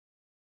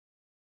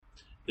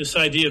This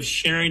idea of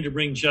sharing to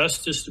bring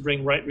justice, to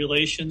bring right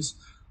relations.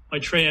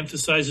 Maitreya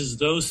emphasizes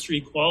those three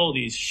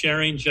qualities: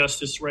 sharing,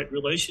 justice, right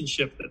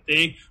relationship, that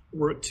they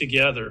work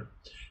together.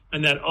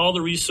 And that all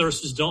the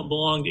resources don't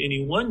belong to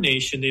any one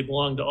nation, they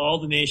belong to all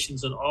the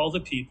nations and all the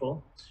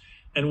people.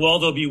 And while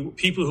there'll be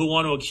people who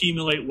want to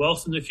accumulate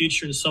wealth in the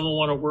future and some will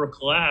want to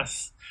work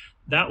less,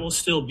 that will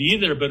still be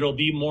there, but it'll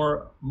be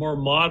more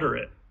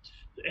moderate.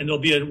 And there'll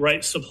be a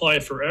right supply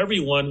for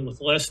everyone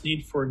with less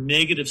need for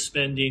negative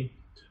spending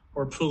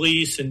or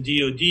police and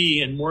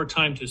DOD, and more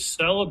time to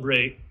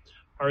celebrate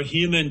our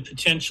human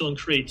potential and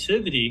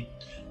creativity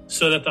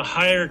so that the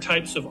higher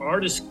types of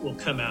artists will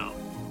come out.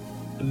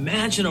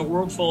 Imagine a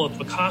world full of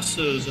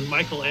Picassos and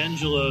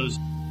Michelangelos.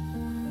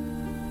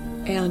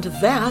 And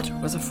that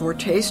was a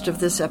foretaste of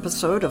this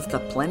episode of the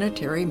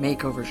Planetary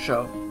Makeover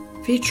Show,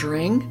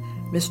 featuring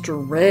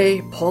Mr.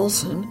 Ray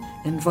Paulson,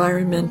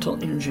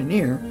 environmental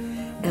engineer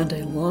and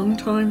a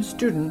longtime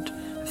student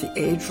of the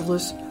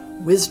Ageless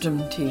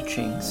Wisdom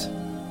Teachings.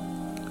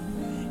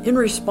 In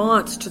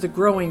response to the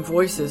growing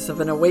voices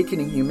of an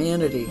awakening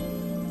humanity,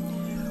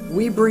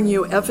 we bring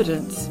you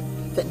evidence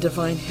that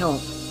divine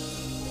help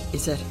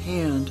is at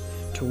hand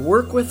to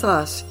work with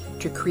us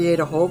to create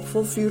a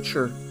hopeful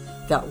future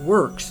that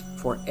works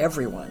for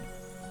everyone.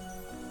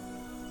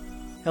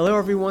 Hello,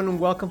 everyone, and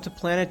welcome to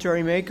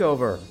Planetary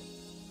Makeover.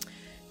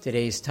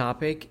 Today's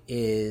topic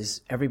is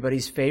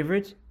everybody's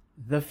favorite,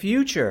 the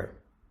future.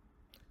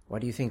 Why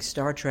do you think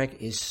Star Trek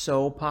is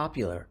so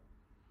popular?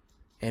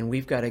 And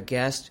we've got a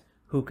guest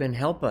who can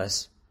help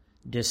us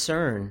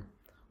discern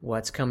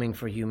what's coming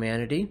for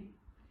humanity.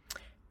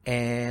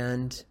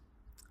 And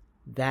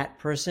that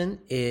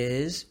person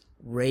is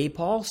Ray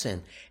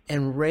Paulson.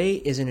 And Ray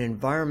is an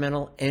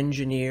environmental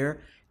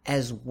engineer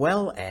as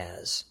well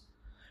as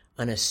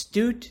an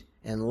astute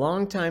and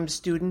longtime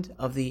student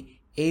of the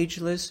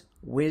Ageless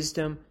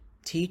Wisdom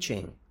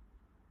Teaching.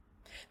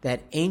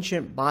 That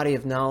ancient body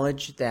of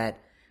knowledge that,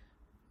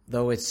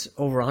 though it's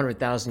over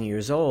 100,000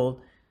 years old,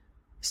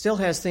 still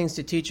has things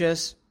to teach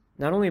us,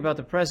 not only about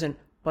the present,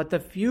 but the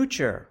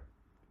future.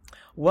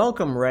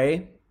 Welcome,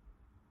 Ray.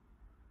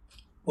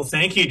 Well,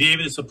 thank you,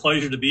 David. It's a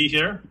pleasure to be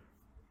here.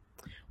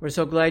 We're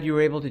so glad you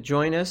were able to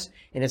join us,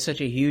 and it's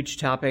such a huge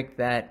topic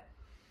that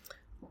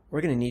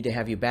we're going to need to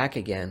have you back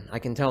again. I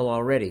can tell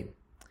already.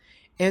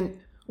 And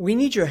we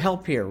need your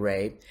help here,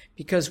 Ray,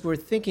 because we're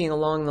thinking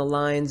along the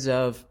lines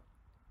of,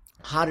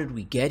 how did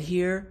we get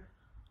here?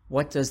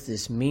 What does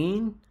this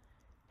mean?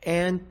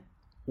 And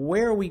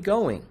where are we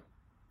going?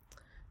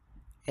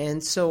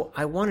 And so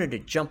I wanted to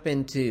jump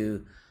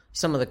into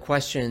some of the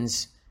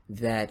questions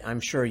that I'm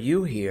sure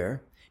you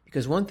hear,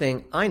 because one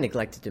thing I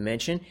neglected to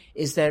mention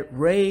is that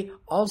Ray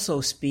also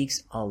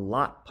speaks a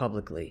lot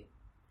publicly.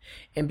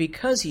 And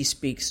because he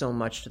speaks so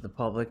much to the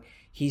public,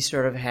 he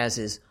sort of has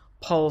his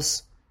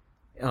pulse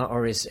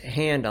or his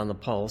hand on the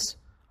pulse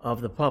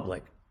of the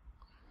public.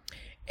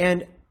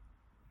 And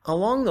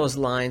along those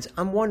lines,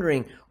 I'm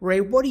wondering,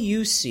 Ray, what do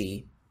you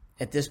see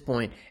at this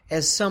point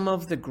as some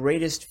of the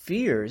greatest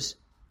fears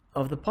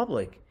of the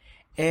public?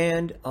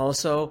 And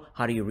also,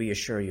 how do you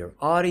reassure your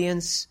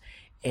audience?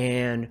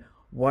 And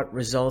what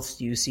results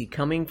do you see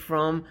coming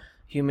from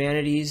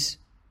humanity's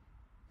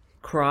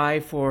cry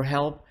for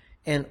help?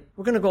 And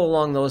we're going to go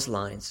along those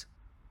lines.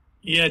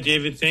 Yeah,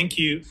 David, thank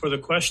you for the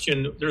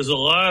question. There's a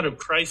lot of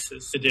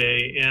crisis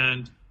today,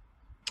 and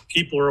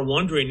people are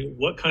wondering,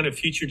 what kind of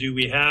future do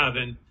we have?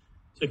 And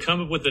to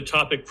come up with the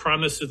topic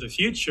promise of the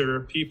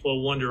future,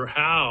 people wonder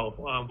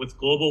how, with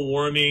global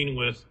warming,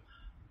 with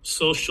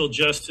social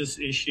justice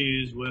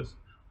issues, with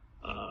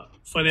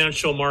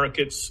financial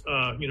markets,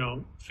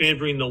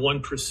 favoring the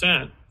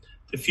 1%.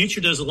 The future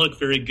doesn't look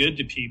very good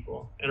to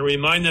people. And I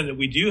remind them that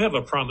we do have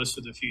a promise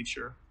of the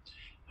future.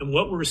 And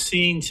what we're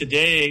seeing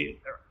today,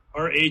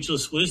 our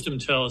ageless wisdom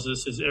tells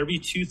us, is every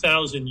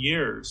 2,000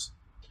 years,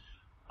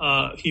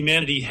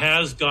 humanity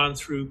has gone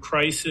through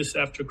crisis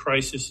after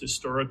crisis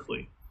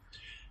historically.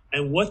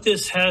 And what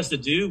this has to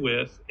do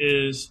with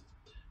is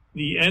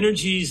the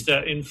energies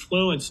that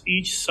influence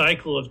each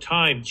cycle of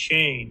time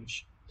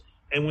change.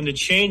 And when the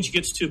change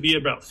gets to be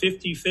about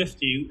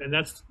 50-50, and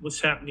that's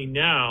what's happening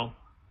now,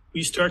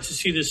 we start to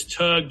see this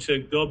tug to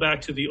go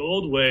back to the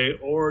old way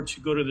or to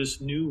go to this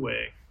new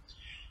way.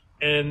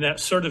 And that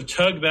sort of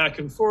tug back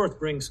and forth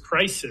brings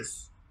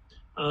crisis.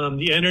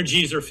 The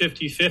energies are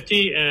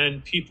 50-50,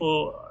 and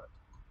people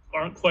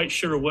aren't quite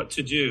sure what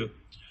to do.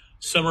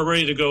 Some are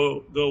ready to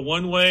go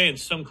one way, and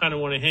some kind of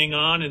want to hang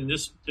on. And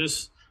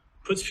this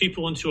puts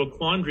people into a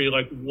quandary,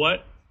 like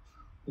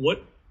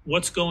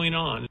what's going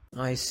on?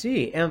 I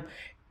see.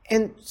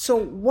 And so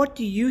what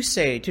do you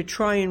say to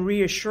try and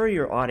reassure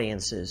your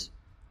audiences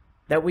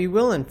that we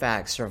will, in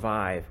fact,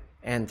 survive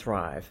and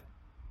thrive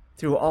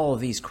through all of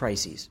these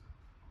crises?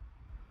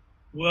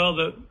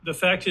 Well, the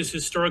fact is,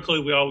 historically,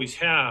 we always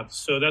have.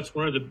 So that's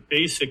one of the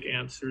basic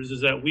answers,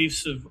 is that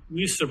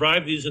we've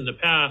survived these in the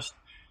past,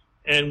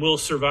 and we'll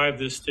survive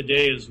this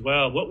today as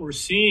well. What we're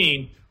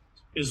seeing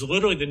is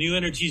literally the new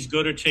energies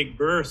go to take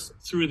birth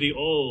through the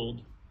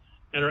old.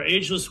 And our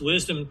ageless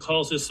wisdom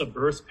calls this a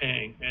birth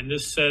pang. And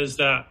this says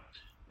that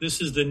this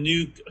is the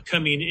new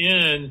coming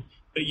in,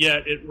 but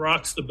yet it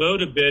rocks the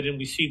boat a bit, and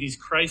we see these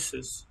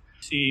crises.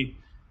 We see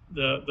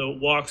the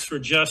walks for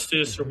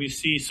justice, or we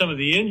see some of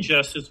the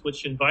injustice,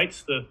 which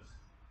invites the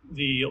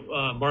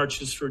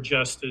marches for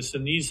justice.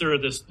 And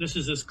this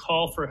is this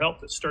call for help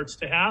that starts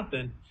to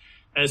happen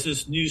as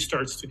this news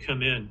starts to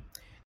come in.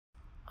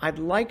 I'd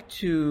like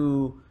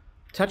to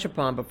touch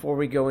upon, before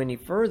we go any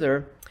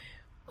further,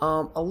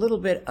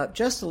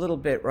 just a little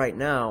bit right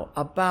now,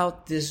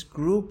 about this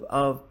group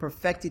of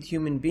perfected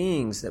human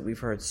beings that we've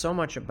heard so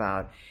much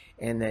about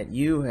and that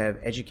you have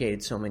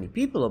educated so many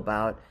people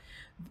about,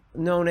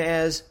 known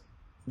as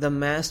the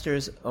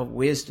Masters of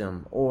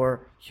Wisdom,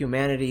 or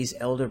humanity's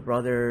elder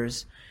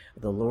brothers,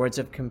 the Lords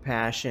of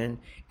Compassion.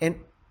 And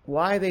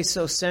why are they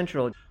so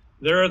central?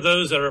 There are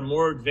those that are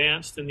more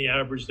advanced than the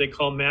average. They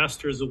call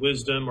Masters of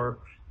Wisdom, or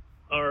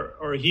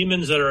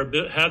humans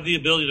that have the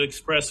ability to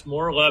express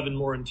more love and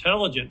more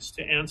intelligence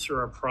to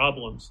answer our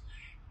problems.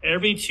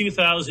 Every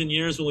 2,000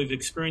 years when we've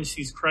experienced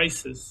these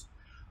crises,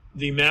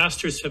 the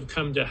masters have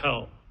come to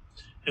help.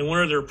 And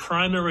one of their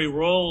primary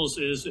roles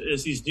is,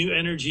 as these new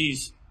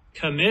energies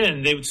come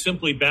in, they would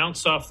simply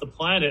bounce off the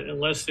planet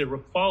unless they were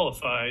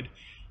qualified.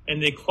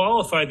 And they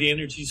qualify the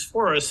energies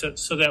for us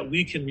so that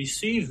we can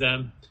receive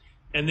them.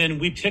 And then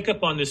we pick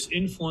up on this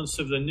influence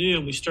of the new,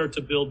 and we start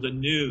to build the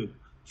new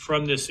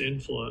from this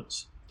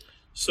influence.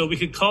 So we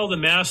could call the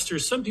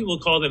masters, some people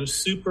call them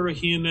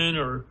superhuman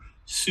or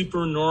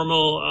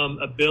supernormal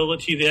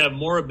ability. They have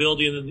more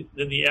ability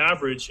than the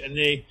average, and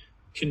they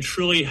can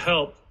truly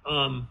help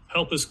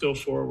us go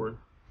forward.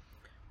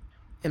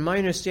 And my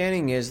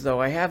understanding is,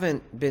 though I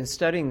haven't been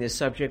studying this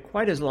subject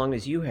quite as long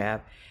as you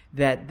have,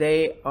 that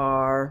they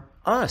are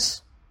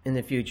us in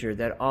the future,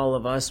 that all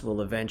of us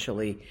will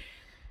eventually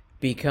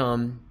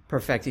become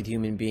perfected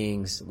human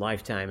beings,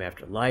 lifetime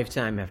after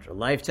lifetime after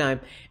lifetime,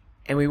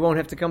 and we won't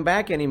have to come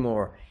back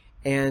anymore.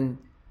 And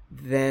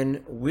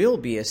then we'll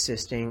be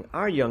assisting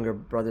our younger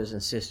brothers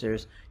and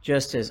sisters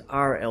just as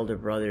our elder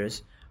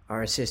brothers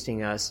are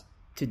assisting us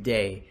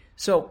today.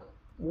 So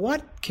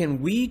what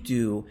can we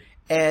do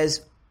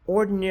as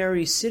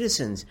ordinary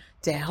citizens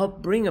to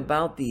help bring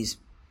about these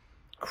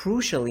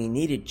crucially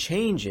needed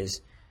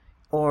changes,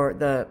 or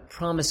the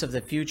promise of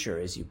the future,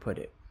 as you put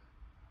it?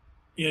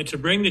 Yeah, to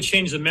bring the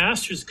change, the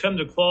masters come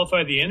to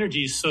qualify the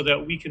energies so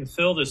that we can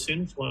feel this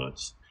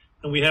influence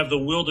and we have the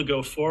will to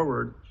go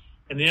forward.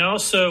 And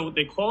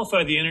they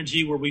qualify the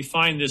energy where we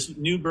find this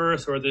new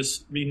birth or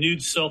this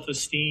renewed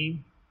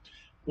self-esteem,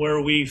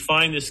 where we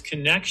find this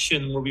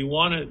connection where we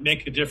want to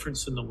make a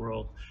difference in the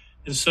world.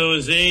 And so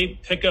as they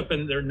pick up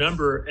in their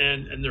number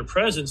and their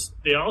presence,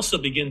 they also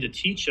begin to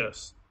teach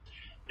us.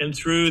 And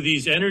through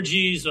these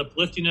energies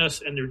uplifting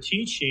us and their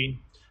teaching,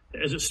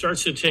 as it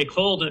starts to take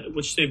hold,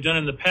 which they've done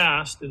in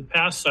past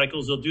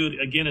cycles, they'll do it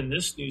again in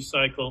this new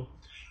cycle.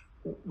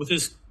 With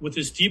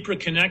this deeper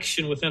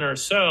connection within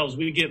ourselves,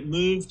 we get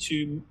moved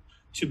to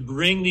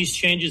bring these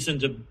changes and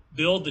to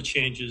build the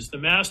changes. The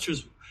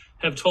masters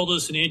have told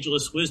us in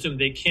ageless wisdom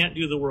they can't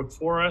do the work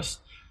for us,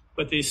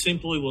 but they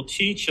simply will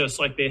teach us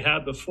like they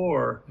have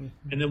before,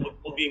 and then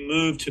we'll be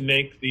moved to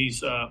make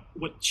these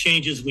what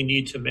changes we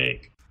need to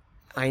make.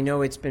 I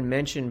know it's been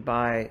mentioned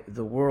by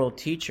the world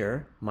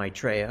teacher,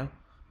 Maitreya,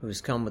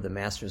 who's come with the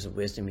Masters of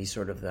Wisdom. He's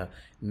sort of the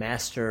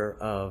master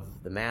of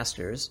the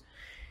masters.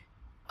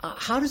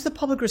 How does the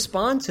public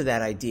respond to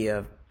that idea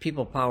of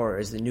people power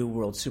as the new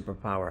world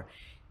superpower?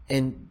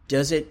 And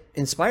does it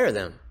inspire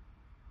them?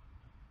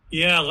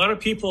 Yeah, a lot of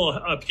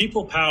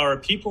people power.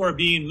 People are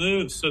being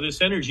moved, so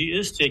this energy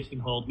is taking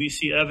hold. We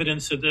see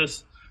evidence of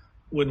this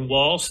when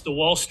the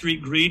Wall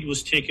Street greed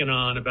was taken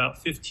on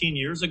about 15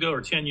 years ago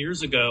or 10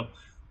 years ago,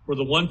 where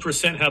the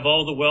 1% have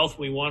all the wealth,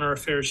 we want our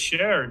fair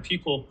share, and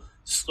people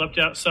slept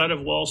outside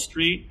of Wall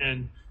Street.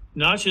 And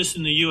not just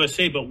in the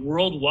USA, but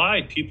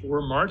worldwide, people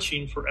were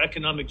marching for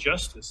economic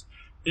justice.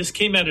 This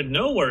came out of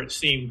nowhere, it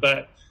seemed,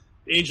 but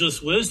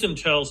ageless wisdom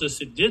tells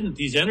us it didn't.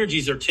 These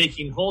energies are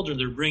taking hold, and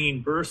they're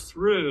bringing birth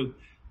through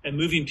and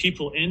moving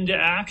people into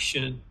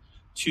action.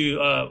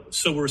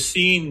 So we're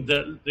seeing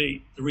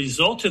the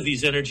result of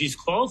these energies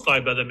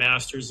qualified by the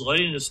masters,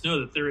 letting us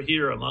know that they're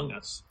here among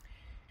us.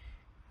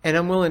 And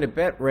I'm willing to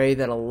bet, Ray,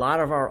 that a lot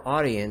of our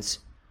audience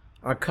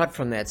are cut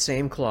from that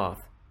same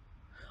cloth.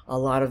 A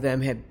lot of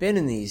them have been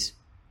in these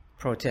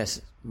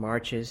protests,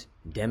 marches,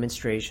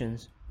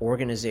 demonstrations,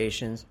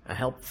 organizations,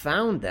 helped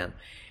found them,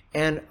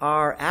 and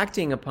are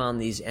acting upon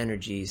these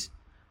energies,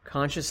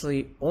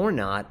 consciously or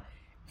not,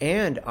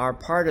 and are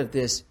part of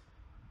this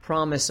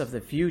promise of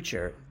the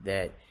future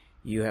that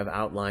you have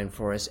outlined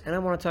for us. And I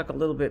want to talk a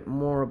little bit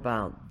more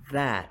about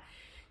that.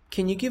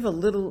 Can you give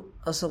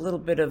us a little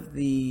bit of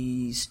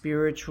the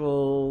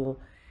spiritual,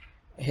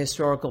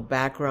 historical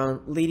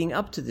background leading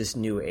up to this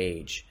new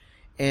age?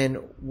 And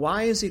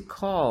why is it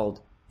called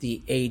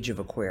the Age of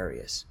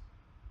Aquarius?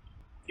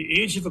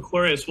 The Age of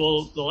Aquarius,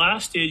 well, the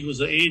last age was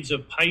the age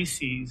of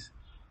Pisces.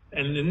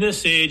 And in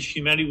this age,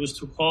 humanity was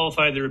to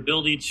qualify their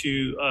ability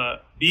to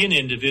be an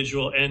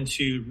individual and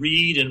to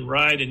read and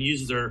write and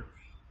use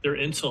their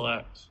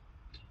intellect.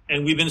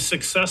 And we've been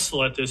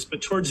successful at this.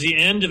 But towards the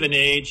end of an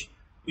age,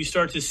 we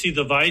start to see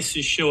the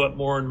vices show up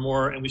more and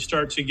more, and we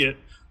start to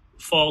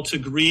fall to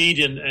greed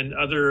and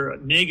other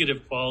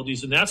negative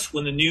qualities. And that's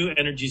when the new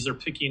energies are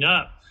picking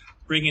up,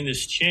 bringing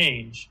this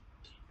change.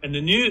 And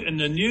in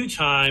the new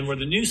time, or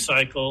the new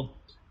cycle,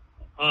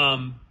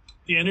 the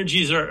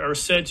energies are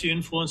said to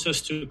influence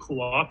us to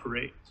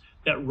cooperate.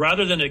 That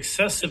rather than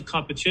excessive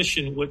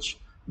competition, which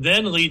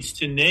then leads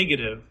to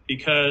negative,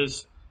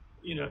 because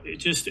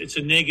it's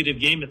a negative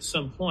game at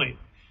some point,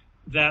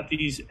 that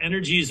these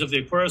energies of the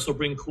Aquarius will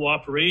bring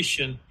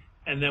cooperation,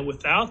 and that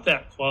without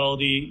that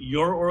quality,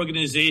 your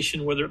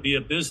organization, whether it be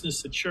a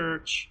business, a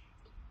church,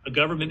 a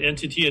government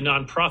entity, a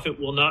nonprofit,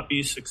 will not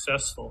be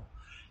successful.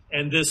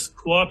 And this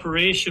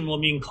cooperation will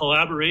mean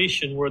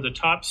collaboration, where the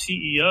top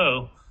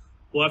CEO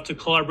will have to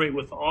collaborate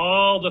with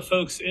all the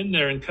folks in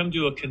there and come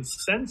to a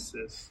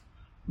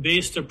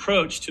consensus-based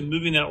approach to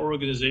moving that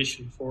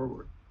organization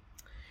forward.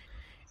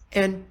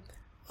 And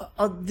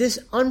this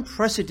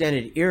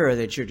unprecedented era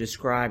that you're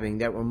describing,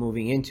 that we're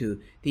moving into,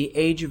 the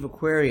age of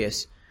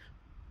Aquarius,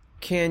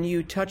 can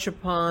you touch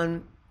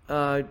upon,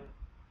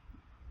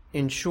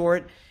 in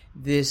short,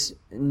 this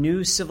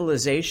new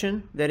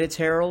civilization that it's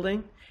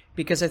heralding?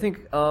 Because I think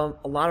a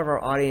lot of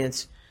our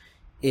audience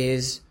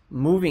is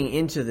moving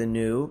into the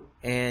new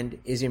and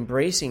is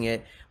embracing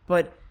it,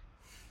 but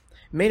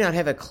may not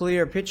have a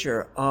clear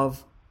picture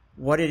of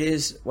what it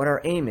is, what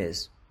our aim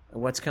is,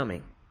 and what's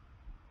coming.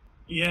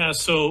 Yeah,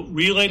 so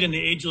Relayed in the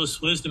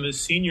Ageless Wisdom, as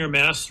Senior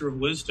Master of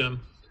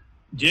Wisdom,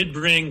 did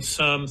bring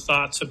some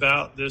thoughts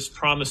about this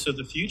promise of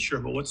the future,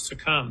 but what's to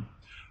come.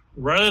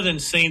 Rather than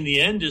saying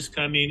the end is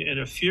coming in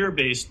a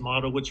fear-based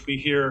model, which we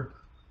hear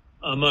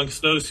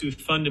amongst those who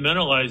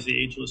fundamentalize the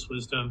Ageless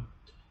Wisdom,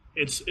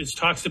 it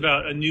talks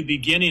about a new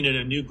beginning and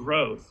a new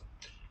growth.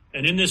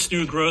 And in this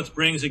new growth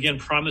brings, again,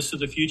 promise of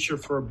the future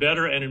for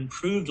better and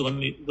improved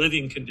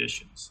living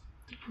conditions.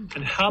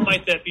 And how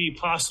might that be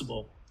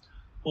possible?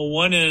 Well,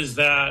 one is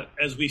that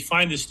as we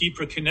find this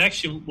deeper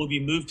connection, we'll be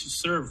moved to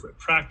serve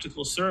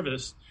practical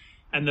service.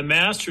 And the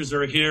masters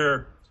are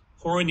here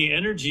pouring the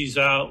energies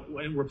out,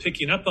 and we're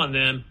picking up on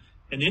them.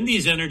 And in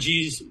these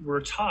energies,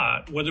 we're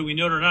taught, whether we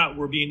know it or not,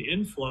 we're being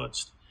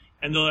influenced.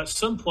 And they'll at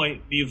some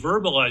point be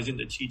verbalizing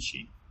the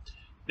teaching.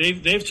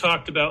 They've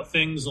talked about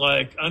things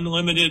like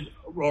unlimited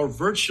or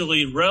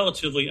virtually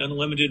relatively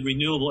unlimited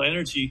renewable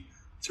energy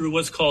through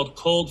what's called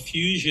cold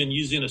fusion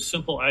using a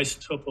simple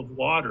isotope of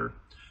water.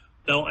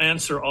 They'll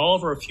answer all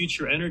of our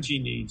future energy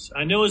needs.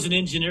 I know as an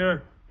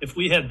engineer, if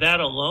we had that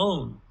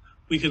alone,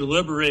 we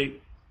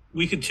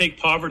could take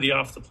poverty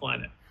off the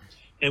planet,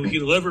 and we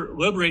could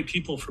liberate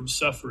people from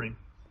suffering.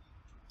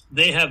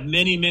 They have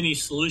many, many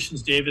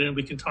solutions, David, and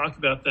we can talk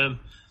about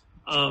them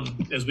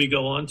as we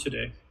go on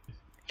today.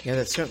 Yeah,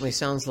 that certainly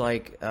sounds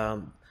like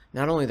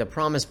not only the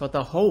promise, but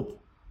the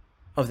hope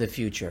of the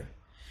future.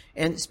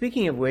 And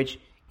speaking of which,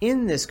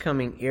 in this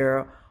coming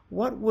era,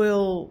 what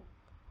will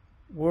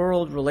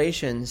world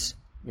relations,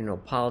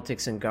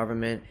 politics and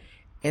government,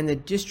 and the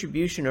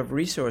distribution of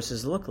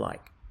resources look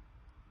like?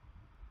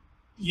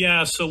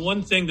 Yeah, so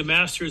one thing the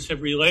masters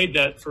have relayed,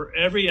 that for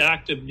every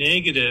act of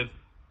negative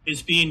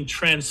is being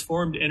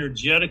transformed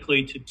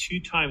energetically to 2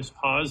 times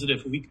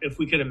positive, if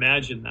we could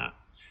imagine that.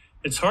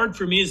 It's hard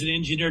for me as an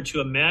engineer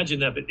to imagine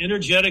that, but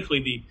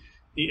energetically,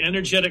 the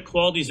energetic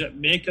qualities that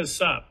make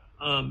us up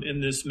in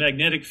this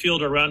magnetic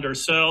field around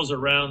ourselves,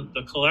 around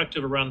the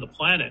collective, around the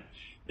planet,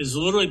 is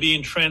literally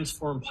being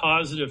transformed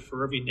positive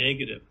for every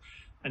negative.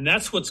 And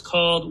that's what's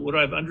called, what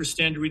I've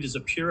understand to read, as a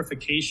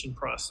purification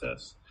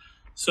process.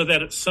 So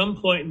that at some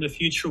point in the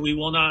future, we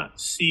will not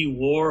see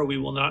war, we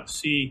will not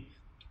see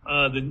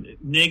the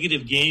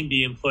negative game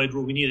being played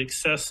where we need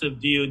excessive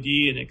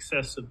DOD and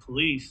excessive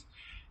police.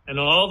 And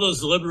all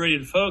those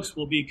liberated folks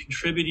will be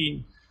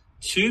contributing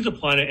to the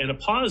planet in a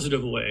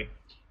positive way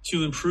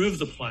to improve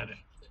the planet.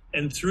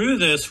 And through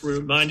this, we're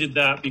reminded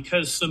that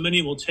because so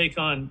many will take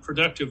on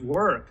productive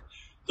work,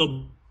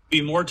 there'll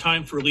be more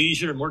time for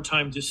leisure and more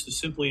time just to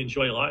simply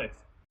enjoy life.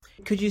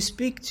 Could you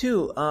speak,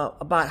 too,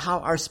 about how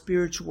our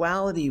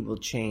spirituality will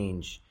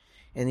change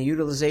and the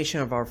utilization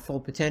of our full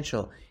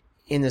potential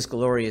in this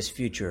glorious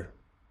future?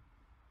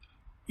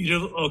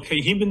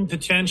 Human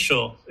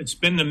potential. It's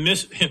been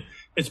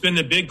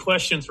the big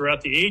question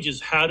throughout the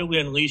ages. How do we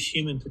unleash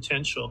human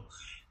potential?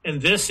 In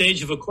this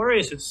age of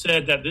Aquarius, it's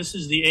said that this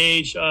is the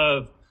age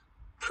of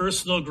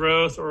personal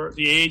growth, or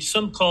the age,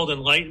 some called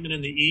enlightenment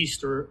in the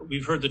East, or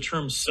we've heard the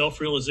term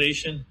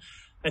self-realization.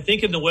 I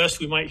think in the West,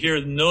 we might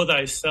hear know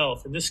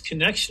thyself. And this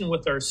connection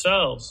with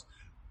ourselves,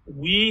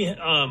 we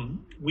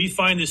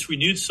find this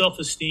renewed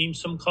self-esteem.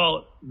 Some call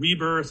it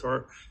rebirth,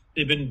 or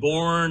they've been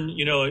born,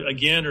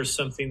 again or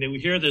something. We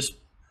hear this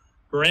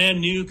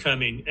brand new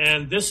coming,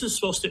 and this is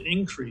supposed to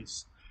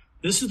increase.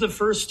 This is the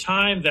first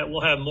time that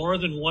we'll have more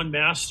than one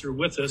master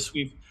with us.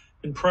 We've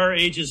in prior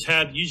ages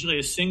had usually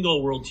a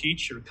single world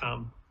teacher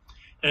come.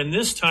 And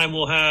this time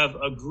we'll have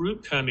a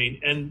group coming,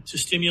 and to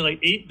stimulate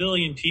 8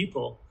 billion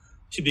people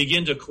to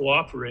begin to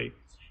cooperate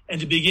and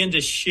to begin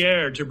to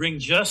share, to bring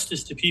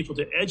justice to people,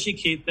 to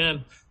educate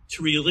them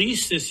to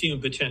release this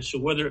human potential,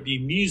 whether it be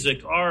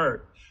music,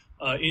 art,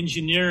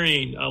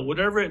 engineering,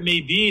 whatever it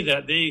may be,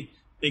 that they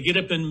get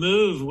up and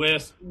move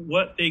with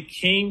what they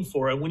came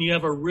for. And when you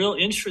have a real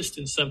interest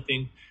in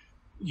something,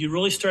 you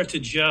really start to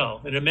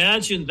gel. And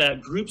imagine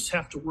that groups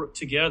have to work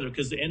together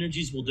because the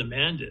energies will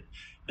demand it.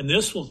 And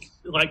this will,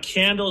 like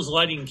candles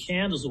lighting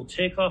candles, will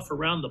take off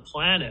around the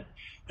planet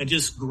and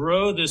just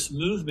grow this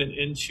movement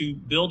into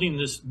building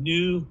this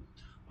new,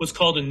 what's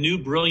called a new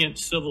brilliant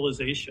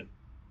civilization.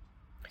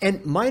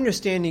 And my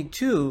understanding,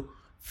 too,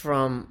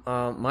 from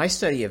my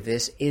study of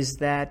this is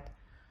that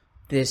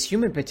this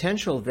human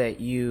potential that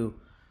you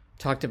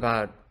talked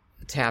about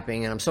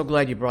tapping, and I'm so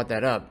glad you brought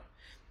that up,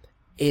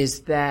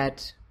 is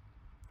that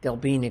there'll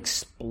be an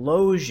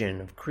explosion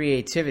of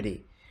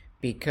creativity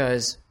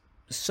because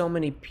so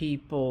many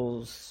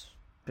people's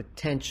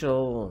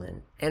potential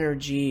and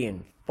energy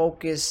and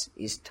focus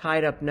is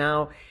tied up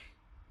now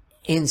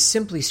in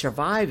simply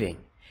surviving.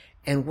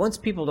 And once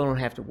people don't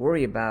have to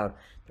worry about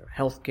their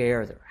health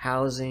care, their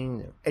housing,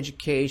 their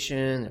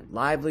education, their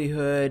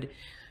livelihood,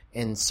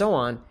 and so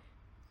on,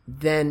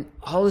 then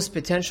all this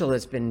potential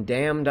that's been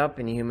dammed up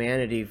in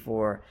humanity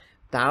for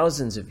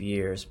thousands of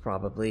years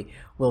probably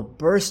will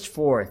burst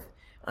forth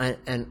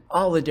in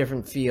all the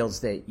different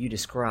fields that you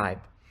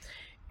described.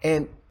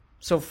 And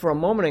so for a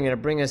moment, I'm going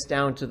to bring us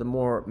down to the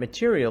more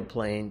material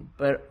plane,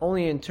 but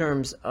only in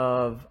terms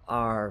of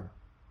our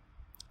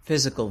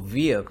physical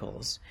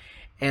vehicles.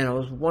 And I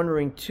was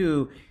wondering,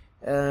 too,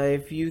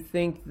 if you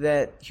think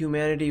that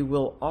humanity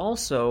will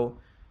also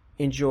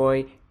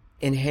enjoy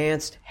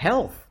enhanced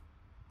health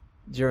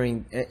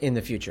in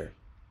the future.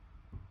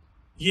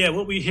 Yeah,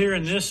 what we hear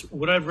in this,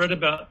 what I've read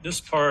about this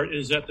part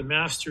is that the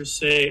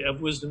masters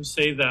of wisdom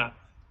say that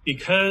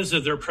because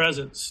of their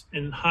presence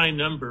in high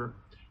number,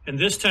 and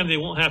this time they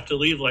won't have to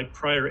leave like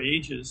prior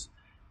ages,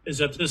 is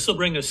that this will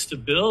bring a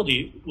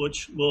stability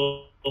which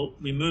will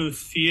remove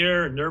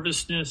fear,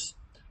 nervousness,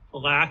 a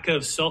lack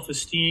of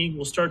self-esteem.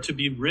 We'll start to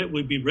be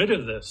rid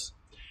of this,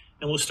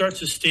 and we'll start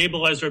to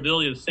stabilize our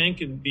ability to think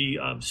and be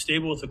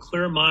stable with a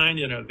clear mind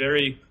and a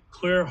very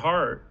clear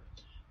heart.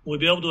 We'll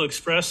be able to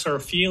express our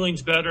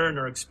feelings better and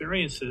our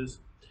experiences,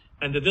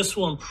 and that this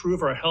will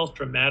improve our health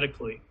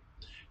dramatically,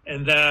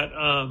 and that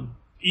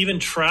even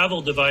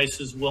travel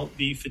devices won't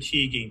be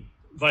fatiguing.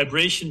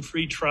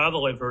 Vibration-free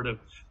travel, I've heard of,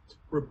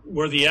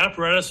 where the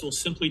apparatus will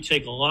simply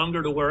take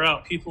longer to wear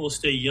out. People will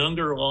stay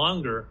younger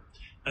longer,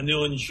 and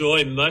they'll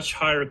enjoy much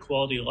higher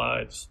quality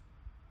lives.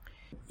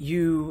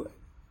 You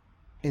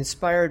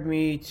inspired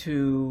me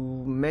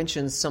to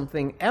mention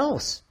something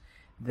else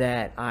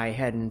that I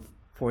hadn't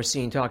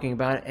foreseen talking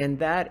about, and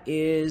that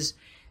is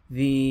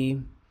the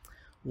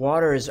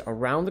waters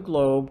around the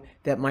globe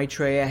that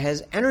Maitreya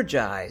has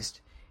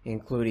energized,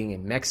 including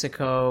in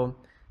Mexico.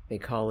 They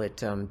call it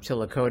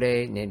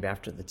Chillicothe, named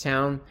after the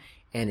town,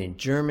 and in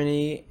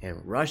Germany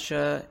and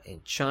Russia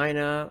and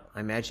China, I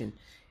imagine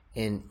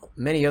in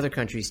many other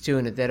countries too,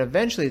 and that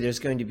eventually there's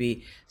going to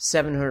be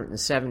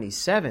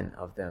 777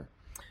 of them.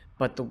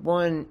 But the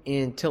one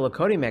in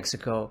Chillicothe,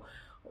 Mexico,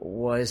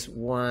 was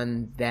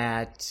one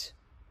that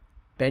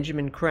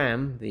Benjamin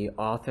Creme, the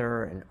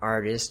author and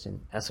artist and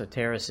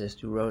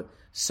esotericist who wrote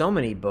so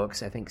many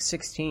books, I think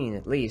 16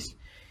 at least,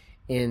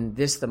 in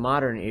this, the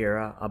modern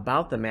era,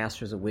 about the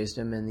Masters of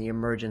Wisdom and the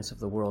emergence of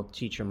the world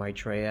teacher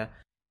Maitreya,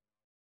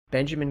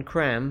 Benjamin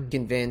Creme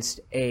convinced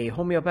a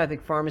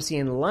homeopathic pharmacy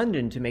in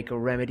London to make a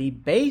remedy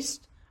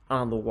based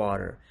on the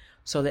water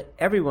so that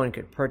everyone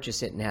could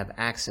purchase it and have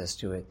access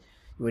to it.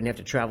 You wouldn't have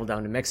to travel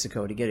down to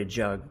Mexico to get a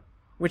jug,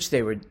 which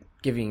they were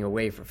giving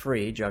away for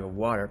free, a jug of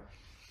water.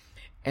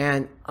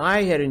 And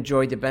I had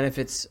enjoyed the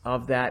benefits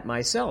of that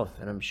myself,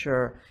 and I'm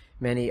sure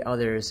many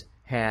others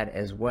had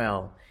as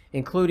well,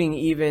 including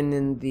even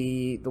in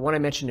the one I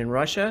mentioned in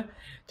Russia.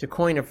 To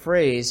coin a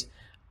phrase,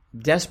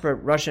 desperate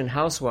Russian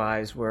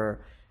housewives were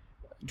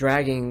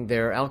dragging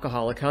their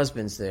alcoholic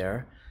husbands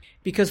there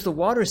because the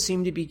water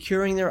seemed to be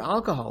curing their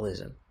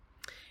alcoholism.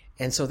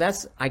 And so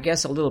that's, I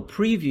guess, a little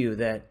preview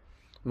that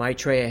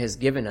Maitreya has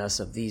given us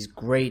of these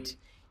great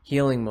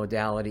healing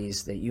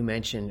modalities that you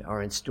mentioned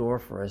are in store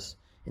for us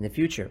in the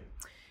future.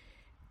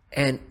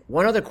 And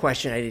one other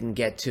question I didn't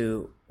get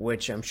to,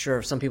 which I'm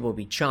sure some people will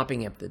be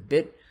chomping at the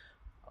bit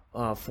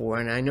for,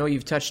 and I know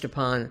you've touched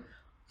upon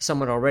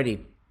somewhat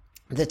already,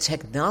 the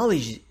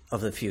technology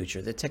of the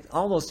future,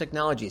 all those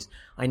technologies.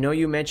 I know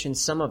you mentioned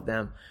some of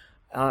them.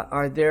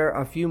 Are there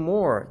a few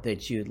more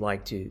that you'd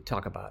like to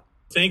talk about?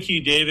 Thank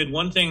you, David.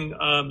 One thing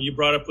you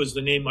brought up was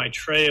the name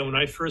Maitreya. When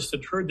I first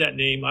had heard that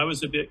name, I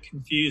was a bit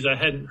confused. I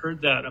hadn't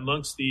heard that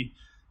amongst the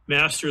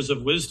Masters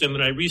of Wisdom,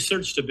 and I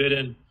researched a bit,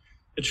 and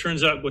it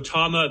turns out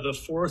Gautama, the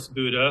fourth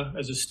Buddha,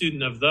 as a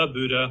student of the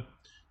Buddha,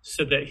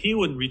 said that he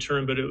wouldn't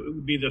return, but it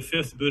would be the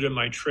fifth Buddha,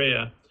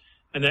 Maitreya,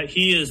 and that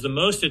he is the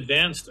most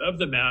advanced of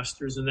the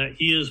Masters, and that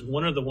he is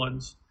one of the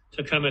ones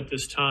to come at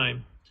this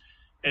time.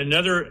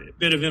 Another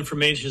bit of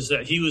information is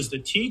that he was the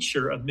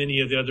teacher of many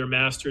of the other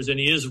Masters, and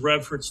he is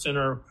referenced in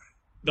our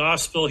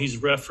Gospel. He's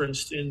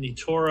referenced in the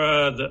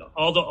Torah,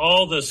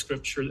 all the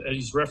Scripture.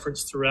 He's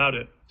referenced throughout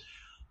it.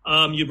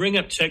 You bring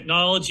up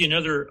technology and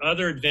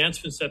other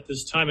advancements at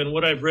this time. And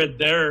what I've read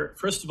there,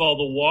 first of all,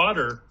 the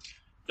water,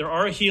 there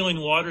are healing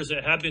waters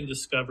that have been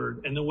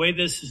discovered. And the way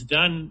this is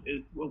done,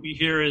 what we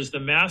hear is the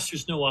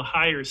masters know a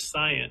higher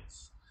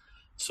science.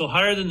 So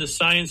higher than the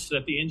science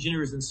that the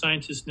engineers and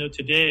scientists know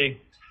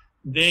today,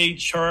 they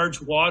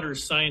charge water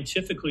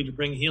scientifically to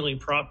bring healing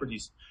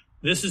properties.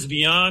 This is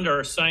beyond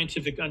our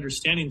scientific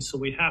understanding, so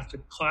we have to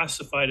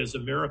classify it as a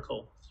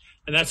miracle.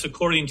 And that's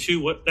according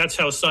to that's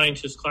how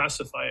scientists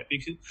classify it,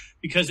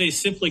 because they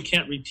simply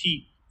can't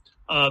repeat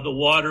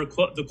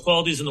the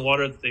qualities in the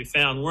water that they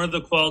found. One of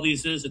the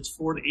qualities is it's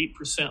 4 to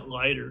 8%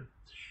 lighter,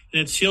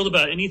 and it's healed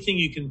about anything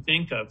you can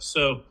think of.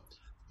 So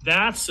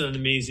that's an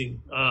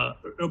amazing,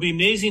 it'll be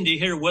amazing to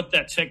hear what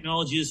that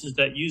technology is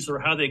that use or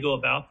how they go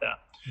about that.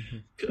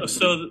 Mm-hmm.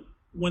 So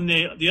when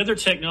the other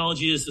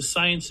technology is the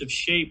science of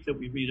shape that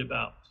we read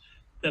about,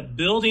 that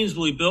buildings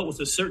will be built with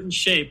a certain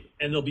shape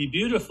and they'll be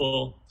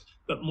beautiful.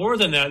 But more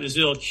than that is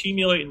they'll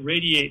accumulate and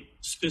radiate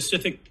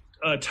specific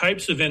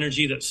types of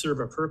energy that serve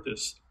a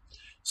purpose.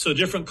 So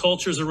different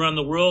cultures around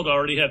the world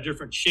already have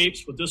different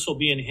shapes, but this will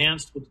be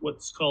enhanced with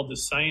what's called the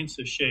science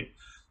of shape.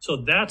 So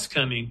that's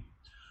coming.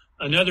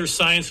 Another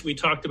science we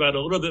talked about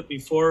a little bit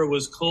before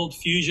was cold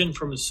fusion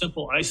from a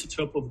simple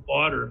isotope of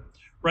water.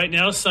 Right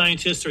now,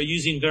 scientists are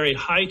using very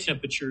high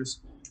temperatures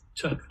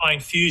to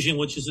find fusion,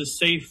 which is a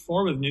safe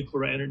form of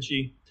nuclear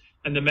energy.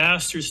 And the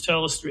masters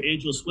tell us through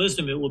ageless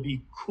wisdom, it will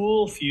be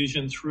cool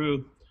fusion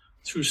through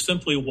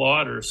simply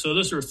water. So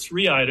those are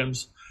 3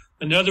 items.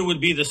 Another would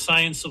be the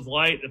science of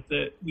light.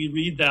 We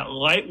read that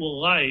light will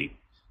light,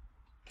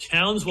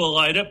 towns will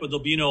light up, but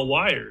there'll be no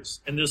wires.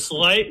 And this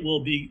light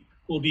will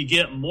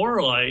get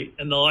more light,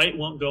 and the light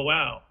won't go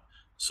out.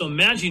 So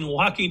imagine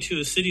walking to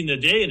a city in the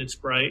day and it's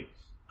bright,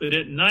 but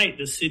at night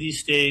the city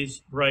stays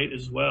bright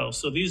as well.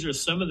 So these are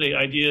some of the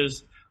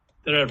ideas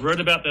that I've read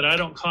about that I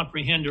don't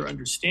comprehend or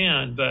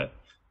understand, but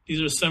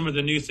these are some of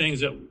the new things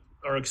that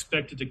are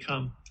expected to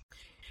come.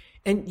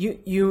 And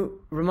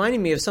you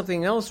reminded me of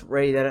something else,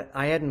 Ray, that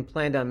I hadn't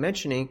planned on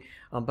mentioning,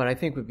 but I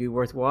think would be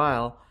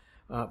worthwhile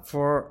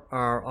for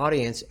our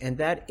audience, and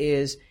that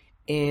is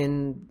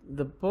in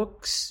the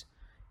books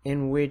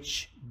in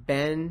which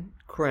Benjamin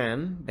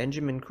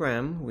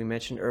Creme, who we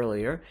mentioned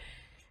earlier,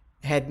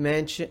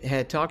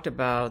 had talked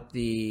about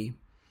the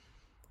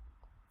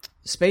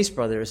Space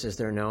Brothers, as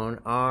they're known,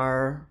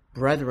 are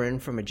brethren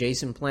from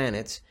adjacent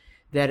planets,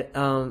 that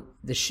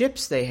the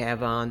ships they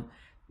have on,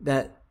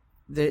 that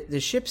the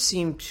ships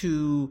seem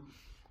to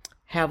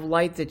have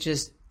light that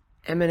just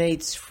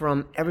emanates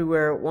from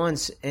everywhere at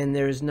once, and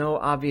there's no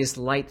obvious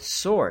light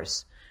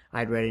source.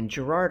 I'd read, and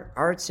Gerard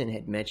Artson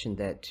had mentioned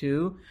that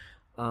too,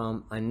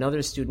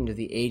 another student of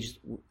the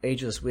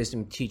Ageless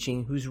Wisdom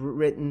teaching, who's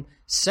written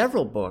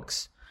several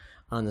books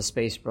on the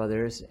Space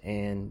Brothers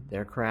and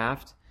their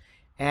craft,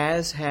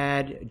 as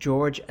had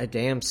George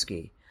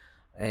Adamski,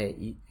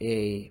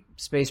 a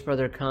Space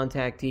Brother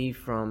contactee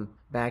from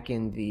back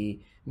in the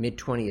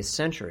mid-20th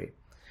century.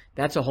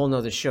 That's a whole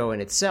nother show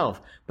in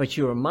itself, but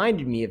you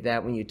reminded me of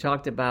that when you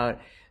talked about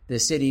the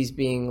cities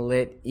being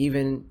lit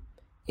even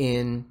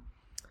in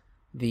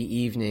the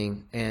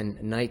evening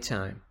and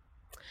nighttime.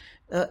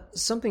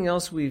 Something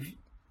else we've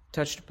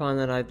touched upon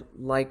that I'd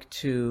like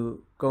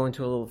to go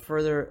into a little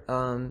further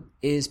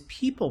is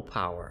people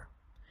power.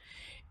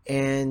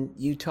 And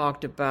you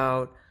talked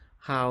about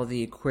how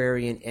the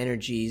Aquarian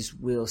energies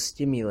will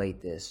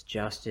stimulate this,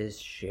 justice,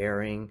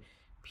 sharing,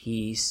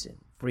 peace, and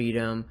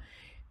freedom,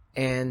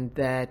 and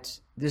that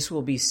this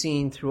will be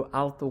seen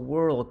throughout the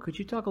world. Could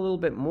you talk a little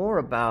bit more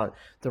about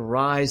the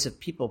rise of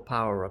people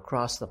power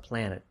across the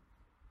planet?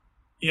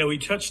 Yeah, we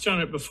touched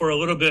on it before a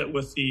little bit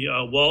with the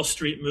Wall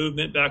Street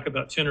movement back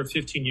about 10 or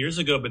 15 years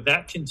ago, but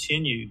that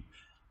continued.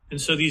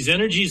 And so these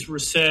energies were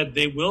said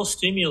they will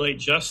stimulate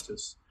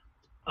justice.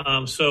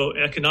 So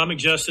economic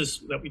justice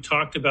that we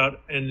talked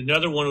about, and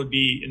another one would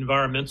be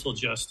environmental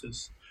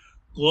justice.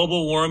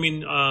 Global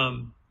warming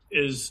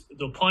is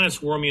the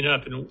planet's warming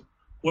up, and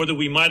whether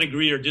we might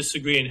agree or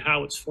disagree in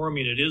how it's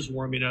forming, it is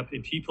warming up,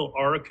 and people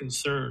are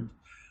concerned.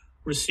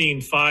 We're seeing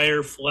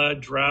fire,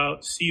 flood,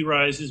 drought, sea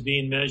rises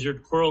being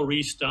measured, coral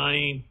reefs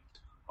dying,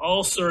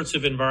 all sorts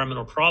of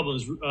environmental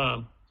problems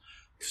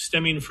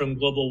stemming from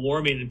global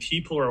warming, and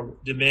people are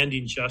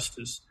demanding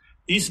justice.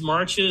 These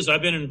marches,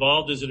 I've been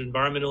involved as an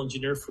environmental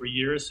engineer for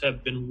years,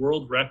 have been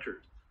world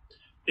record.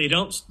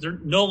 They're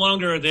no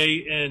longer are they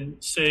in,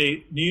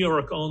 say, New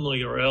York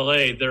only or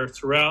LA. They're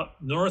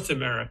throughout North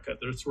America.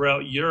 They're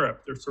throughout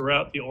Europe. They're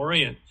throughout the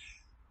Orient.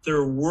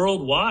 They're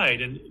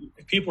worldwide. And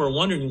people are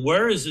wondering,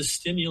 where is this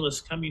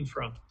stimulus coming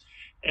from?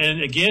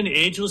 And again,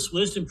 Ageless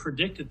Wisdom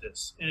predicted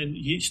this. And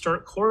you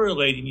start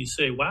correlating. You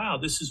say, wow,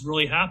 this is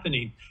really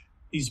happening.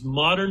 These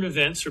modern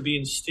events are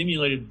being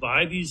stimulated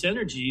by these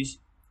energies.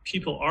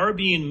 People are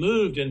being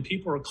moved, and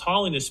people are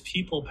calling this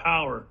people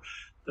power.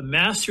 The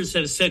masters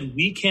have said,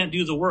 we can't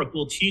do the work.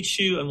 We'll teach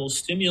you and we'll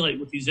stimulate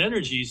with these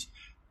energies,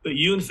 but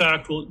you, in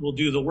fact, will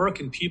do the work,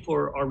 and people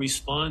are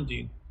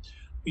responding.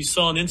 We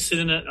saw an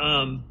incident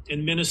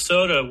in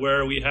Minnesota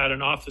where we had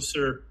an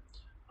officer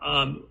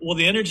Well,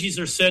 the energies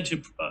are said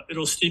to,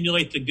 it'll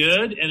stimulate the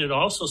good, and it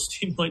also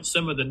stimulates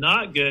some of the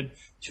not good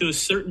to a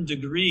certain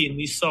degree. And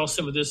we saw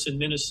some of this in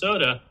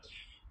Minnesota,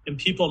 and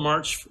people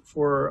marched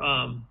for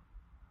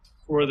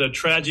the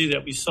tragedy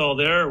that we saw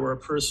there, where a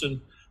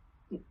person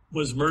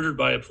was murdered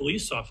by a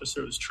police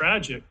officer. It was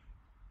tragic.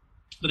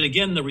 But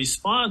again, the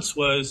response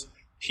was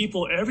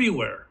people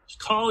everywhere,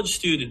 college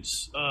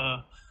students,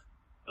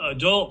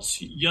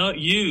 adults, young,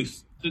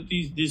 youth.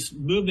 This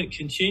movement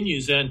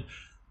continues, and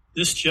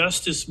this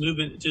justice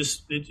movement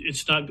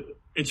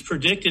it's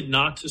predicted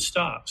not to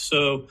stop.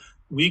 So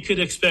we could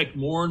expect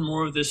more and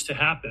more of this to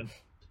happen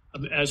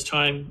as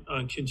time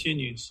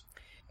continues.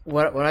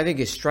 What I think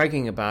is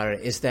striking about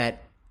it is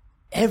that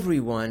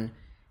everyone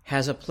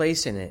has a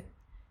place in it.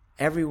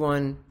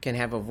 Everyone can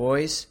have a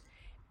voice.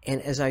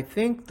 And as I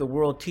think the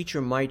world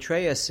teacher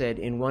Maitreya said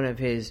in one of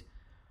his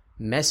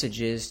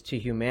messages to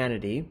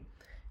humanity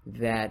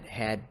that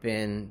had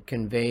been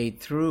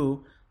conveyed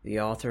through the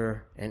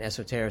author and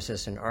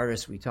esotericist and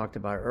artist we talked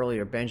about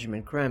earlier,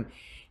 Benjamin Creme,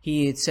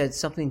 he had said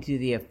something to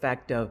the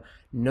effect of,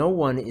 no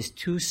one is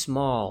too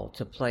small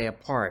to play a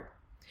part.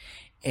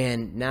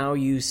 And now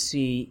you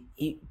see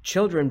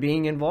children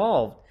being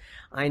involved.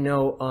 I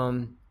know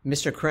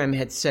Mr. Creme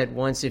had said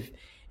once,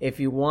 if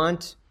you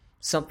want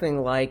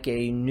something like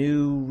a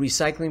new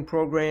recycling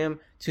program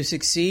to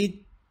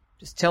succeed,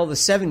 just tell the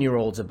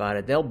 7-year-olds about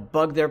it. They'll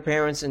bug their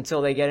parents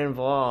until they get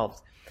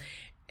involved.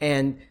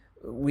 And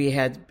we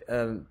had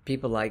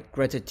people like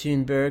Greta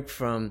Thunberg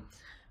from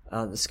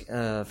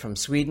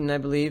Sweden, I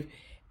believe.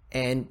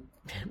 And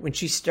when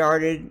she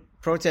started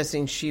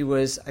protesting, she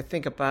was, I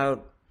think,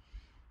 about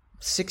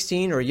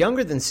 16 or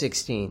younger than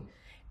 16.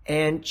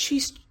 And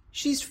she's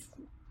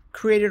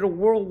created a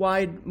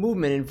worldwide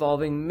movement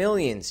involving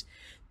millions.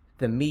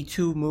 The Me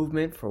Too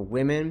movement for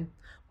women,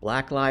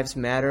 Black Lives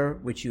Matter,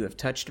 which you have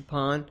touched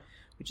upon,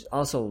 which is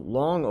also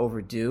long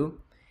overdue,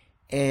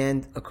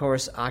 and, of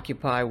course,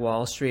 Occupy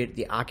Wall Street,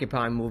 the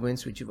Occupy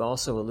movements, which you've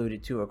also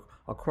alluded to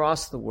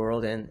across the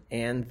world,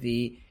 and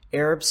the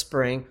Arab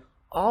Spring,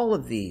 all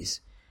of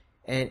these.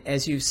 And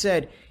as you've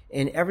said,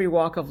 in every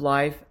walk of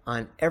life,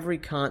 on every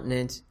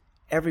continent,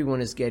 everyone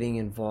is getting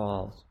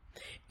involved.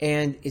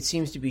 And it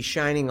seems to be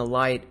shining a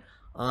light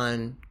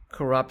on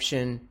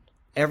corruption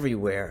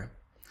everywhere.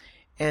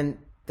 And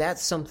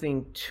that's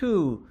something,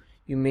 too,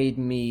 you made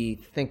me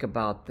think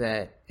about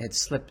that had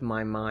slipped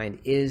my mind,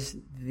 is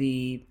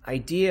the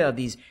idea of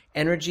these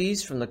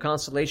energies from the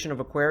constellation of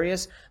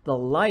Aquarius. The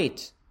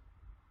light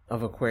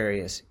of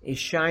Aquarius is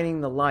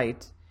shining the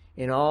light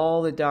in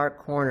all the dark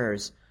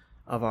corners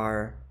of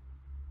our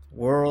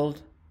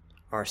world,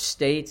 our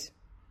state,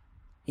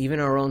 even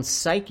our own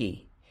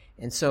psyche.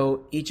 And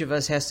so each of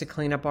us has to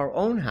clean up our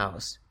own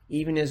house,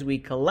 even as we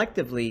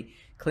collectively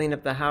clean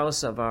up the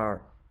house of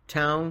our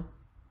town,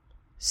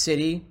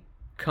 city,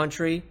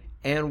 country,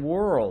 and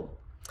world.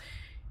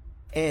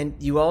 And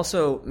you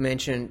also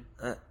mentioned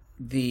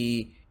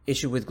the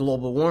issue with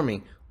global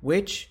warming,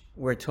 which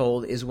we're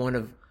told is one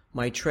of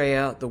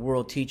Maitreya, the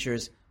world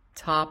teacher's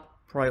top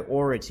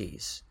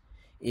priorities,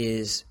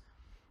 is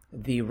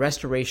the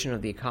restoration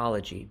of the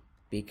ecology.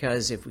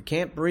 Because if we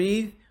can't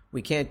breathe,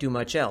 we can't do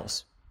much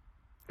else.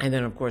 And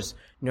then, of course,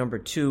 number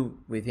 2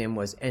 with him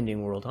was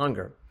ending world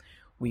hunger.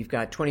 We've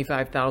got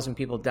 25,000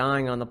 people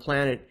dying on the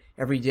planet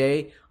every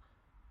day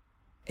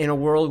in a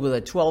world with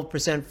a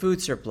 12%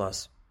 food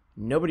surplus.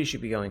 Nobody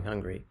should be going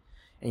hungry.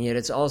 And yet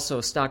it's also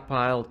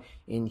stockpiled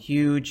in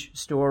huge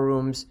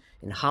storerooms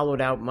in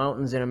hollowed out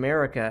mountains in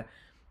America,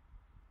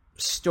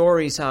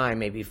 stories high,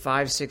 maybe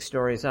 5-6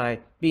 stories high,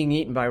 being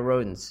eaten by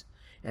rodents.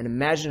 And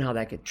imagine how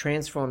that could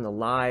transform the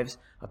lives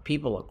of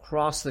people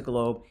across the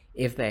globe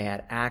if they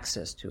had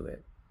access to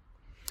it.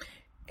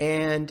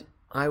 And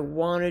I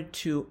wanted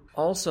to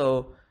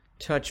also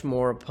touch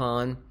more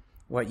upon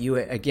what you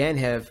again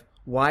have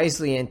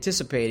wisely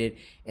anticipated,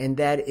 and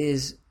that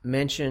is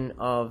mention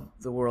of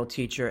the world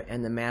teacher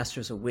and the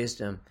masters of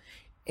wisdom.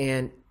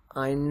 And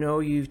I know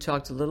you've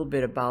talked a little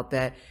bit about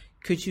that.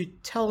 Could you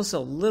tell us a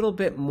little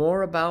bit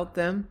more about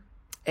them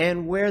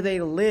and where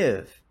they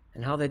live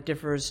and how that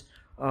differs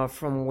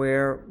from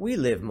where we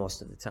live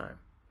most of the time?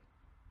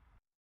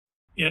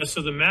 Yeah,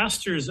 so the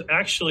masters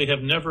actually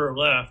have never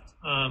left.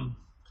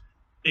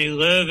 They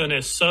live in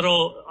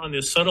on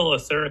the subtle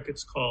etheric,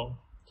 it's called.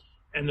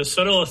 And the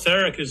subtle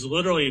etheric is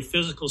literally a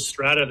physical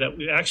strata that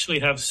we actually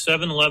have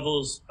 7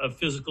 levels of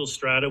physical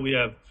strata. We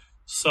have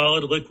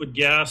solid, liquid,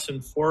 gas,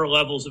 and 4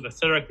 levels of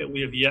etheric that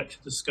we have yet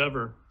to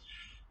discover.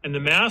 And the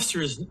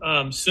masters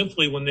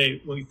simply, when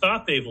we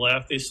thought they've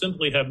left, they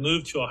simply have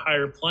moved to a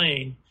higher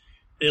plane.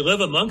 They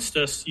live amongst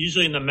us,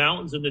 usually in the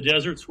mountains and the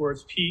deserts where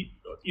it's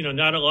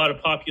not a lot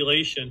of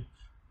population,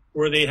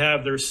 where they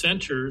have their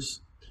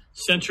centers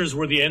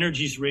where the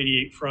energies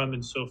radiate from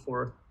and so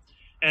forth.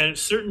 And at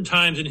certain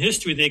times in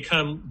history, they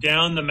come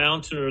down the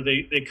mountain, or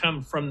they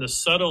come from the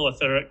subtle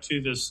etheric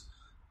to this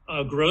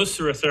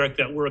grosser etheric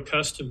that we're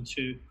accustomed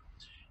to,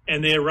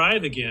 and they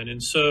arrive again.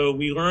 And so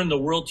we learn the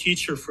world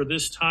teacher for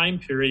this time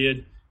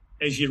period,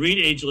 as you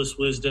read Ageless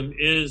Wisdom,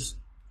 is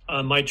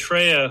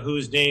Maitreya,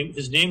 his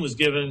name was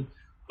given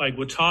by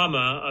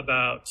Gautama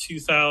about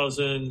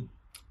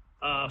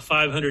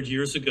 2,500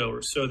 years ago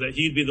or so, that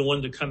he'd be the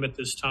one to come at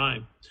this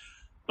time.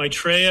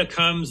 Maitreya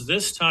comes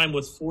this time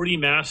with 40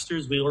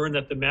 masters. We learn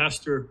that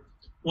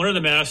one of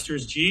the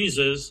masters,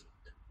 Jesus,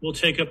 will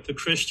take up the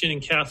Christian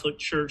and Catholic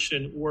Church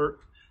and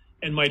work.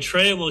 And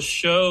Maitreya will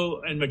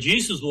show, and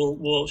Jesus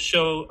will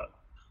show,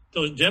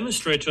 they'll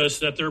demonstrate to us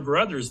that they're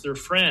brothers, they're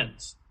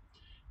friends.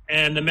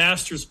 And the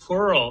masters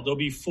plural, there'll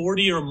be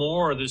 40 or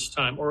more this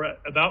time, or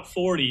about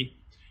 40.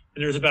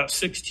 And there's about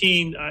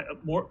 16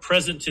 more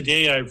present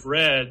today I've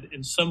read.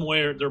 In some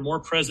way, they're more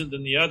present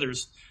than the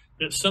others.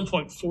 But at some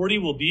point, 40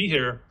 will be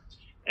here,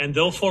 and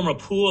they'll form a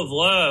pool of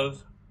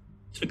love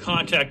to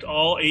contact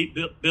all 8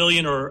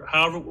 billion or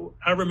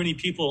however many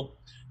people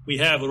we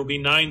have. It'll be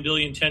 9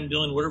 billion, 10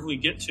 billion, whatever we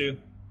get to.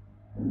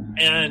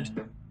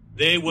 And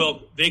they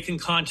can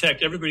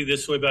contact everybody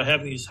this way by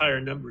having these higher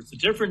numbers. The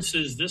difference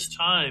is this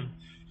time,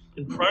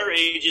 in prior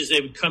ages,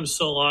 they would come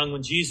so long.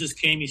 When Jesus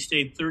came, he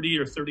stayed 30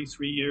 or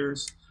 33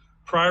 years.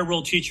 Prior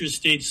world teachers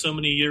stayed so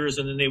many years,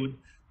 and then they would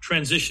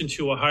transition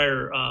to a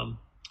higher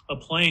a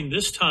plane.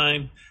 This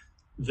time,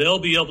 they'll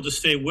be able to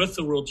stay with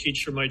the world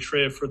teacher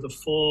Maitreya for the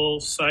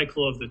full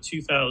cycle of the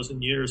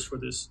 2,000 years for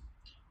this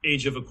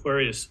age of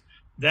Aquarius.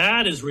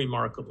 That is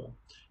remarkable.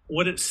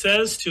 What it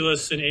says to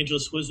us in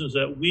Ageless Wisdom is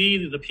that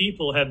we, the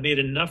people, have made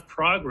enough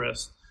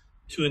progress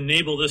to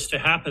enable this to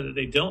happen, that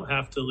they don't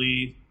have to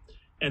leave,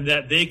 and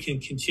that they can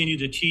continue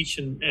to teach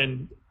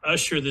and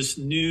usher this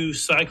new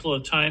cycle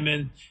of time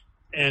in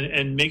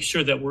and make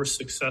sure that we're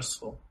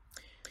successful.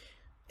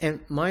 And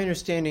my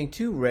understanding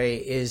too, Ray,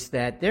 is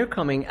that they're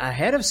coming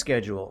ahead of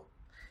schedule.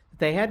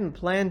 They hadn't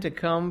planned to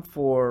come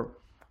for,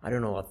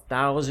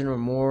 1,000 or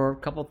more, a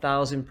couple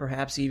thousand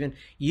perhaps even,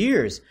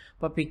 years.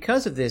 But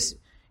because of this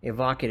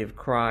evocative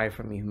cry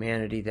from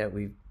humanity that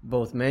we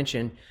both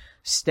mentioned,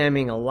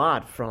 stemming a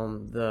lot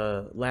from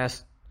the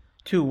last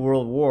 2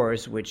 world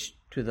wars, which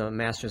to the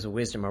Masters of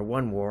Wisdom are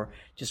one war,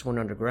 just went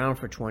underground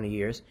for 20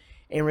 years.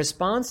 In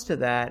response to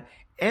that,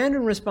 and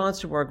in response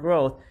to our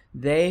growth,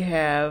 they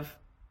have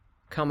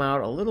come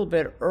out a little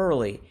bit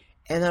early.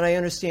 And then I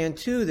understand,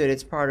 too, that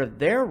it's part of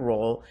their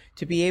role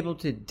to be able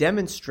to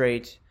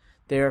demonstrate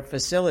their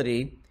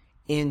facility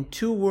in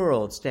 2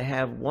 worlds, to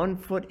have 1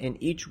 foot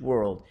in each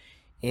world.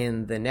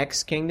 In the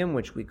next kingdom,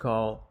 which we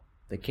call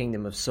the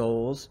Kingdom of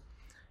Souls,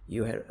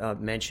 you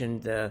had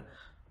mentioned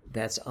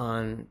that's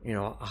on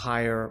a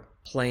higher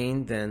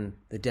plane than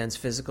the dense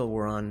physical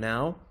we're on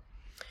now.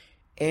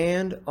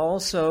 And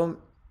also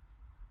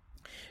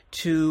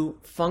to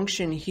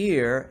function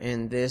here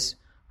in this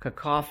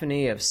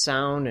cacophony of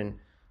sound and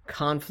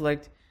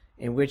conflict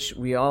in which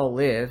we all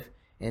live,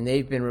 and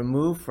they've been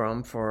removed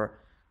from for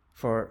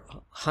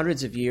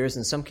hundreds of years,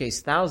 in some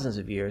cases thousands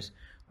of years,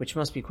 which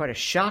must be quite a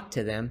shock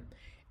to them.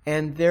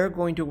 And they're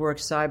going to work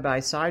side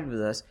by side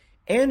with us.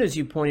 And as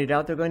you pointed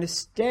out, they're going to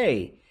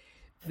stay.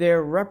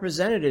 Their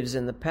representatives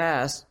in the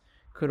past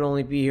could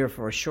only be here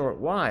for a short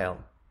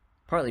while,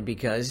 partly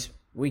because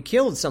we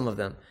killed some of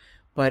them.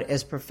 But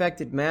as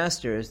perfected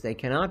masters, they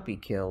cannot be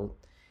killed.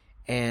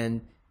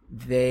 And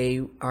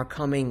they are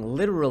coming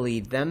literally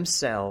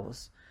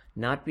themselves,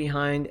 not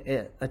behind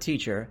a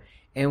teacher,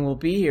 and will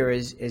be here,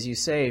 as you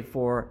say,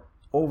 for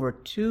over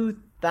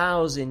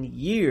 2,000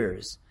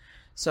 years.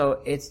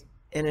 So it's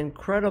an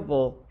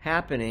incredible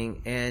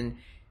happening, and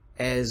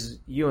as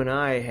you and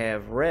I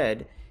have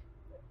read,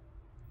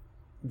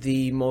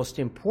 the most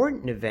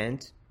important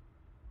event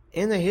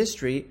in the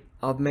history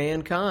of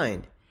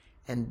mankind.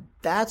 And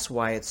that's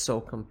why it's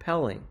so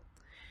compelling.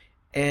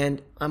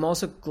 And I'm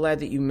also glad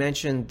that you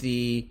mentioned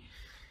the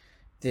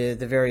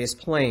various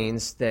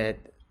planes, that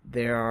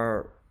there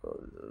are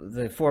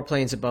the 4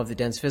 planes above the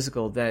dense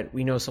physical that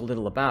we know so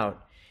little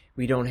about.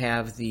 We don't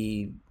have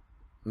the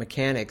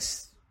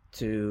mechanics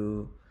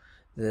to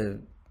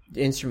the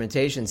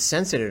instrumentation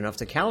sensitive enough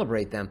to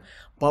calibrate them,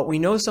 but we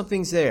know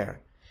something's there.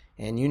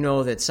 And you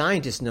know that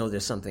scientists know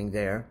there's something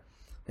there.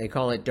 They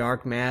call it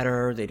dark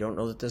matter. They don't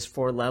know that there's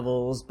 4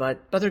 levels, but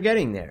they're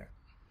getting there.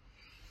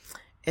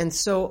 And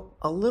so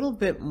let's go a little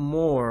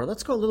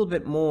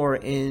bit more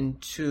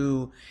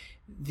into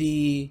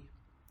the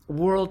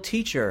world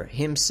teacher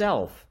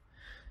himself.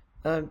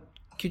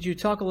 Could you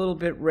talk a little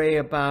bit, Ray,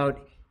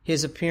 about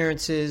his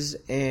appearances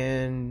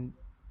and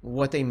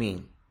what they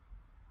mean?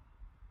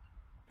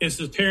 His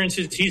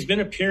appearances, he's been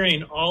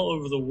appearing all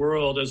over the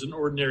world as an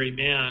ordinary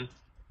man.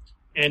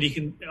 And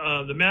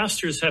the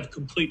masters have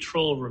complete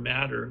control over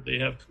matter. They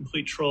have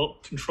complete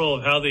control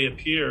of how they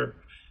appear.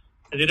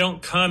 And they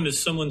don't come as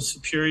someone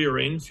superior or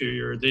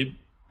inferior. They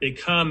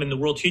come, and the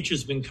world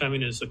teacher's been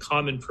coming as a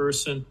common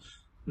person,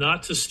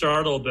 not to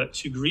startle, but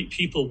to greet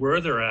people where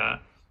they're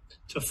at,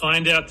 to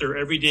find out their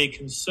everyday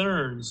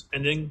concerns,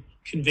 and then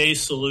convey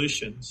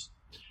solutions.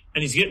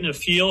 And he's getting a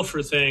feel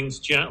for things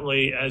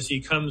gently as he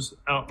comes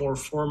out more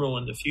formal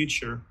in the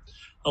future,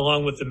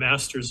 along with the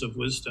masters of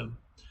wisdom.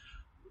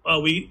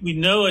 We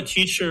know a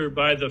teacher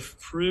by the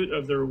fruit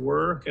of their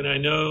work, and I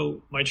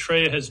know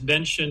Maitreya has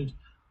mentioned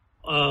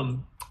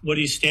what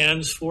he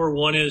stands for.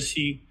 One is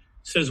he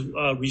says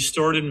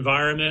restored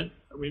environment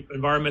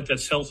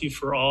that's healthy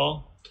for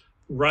all,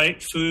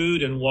 right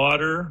food and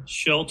water,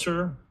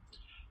 shelter,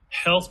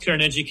 healthcare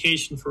and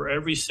education for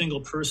every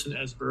single person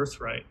as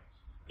birthright.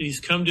 He's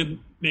come to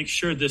make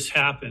sure this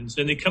happens,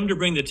 and they come to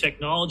bring the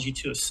technology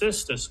to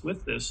assist us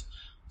with this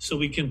so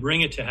we can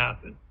bring it to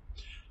happen.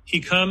 He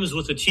comes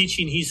with a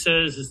teaching he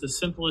says is the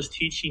simplest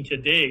teaching to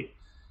date,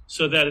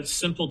 so that it's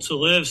simple to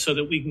live, so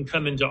that we can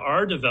come into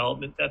our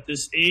development, that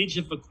this age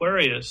of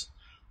Aquarius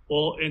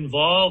will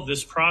involve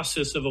this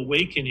process of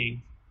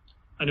awakening.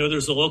 I know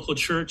there's a local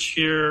church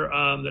here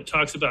that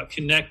talks about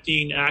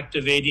connecting,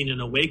 activating,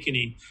 and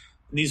awakening.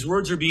 And these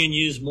words are being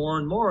used more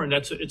and more, and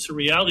it's a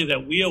reality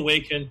that we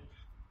awaken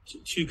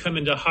to come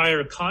into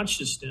higher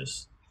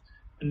consciousness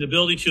and the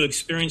ability to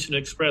experience and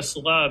express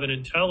love and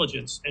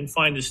intelligence and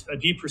find a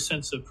deeper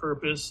sense of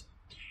purpose.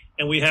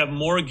 And we have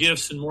more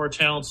gifts and more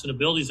talents and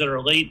abilities that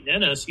are latent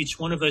in us, each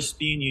one of us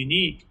being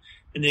unique,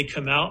 and they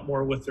come out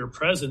more with their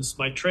presence.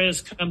 Maitreya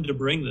has come to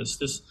bring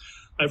this.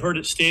 I've heard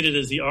it stated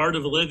as the art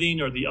of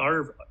living, or the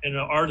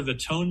art of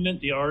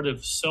atonement, the art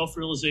of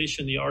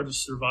self-realization, the art of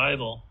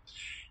survival.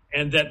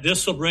 And that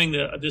this will bring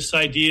this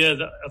idea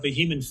of a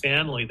human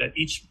family, that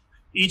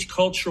each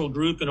cultural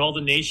group in all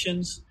the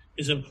nations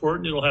is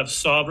important. It'll have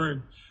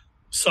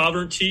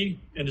sovereignty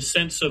and a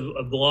sense of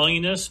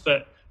belongingness,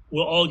 but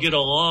we'll all get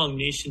along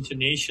nation to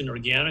nation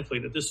organically,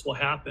 that this will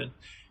happen.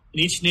 And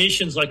each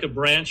nation's like a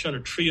branch on a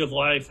tree of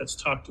life that's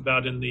talked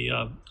about in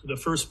the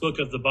first book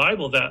of the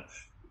Bible, that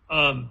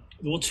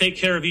we'll take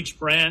care of each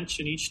branch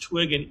and each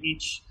twig and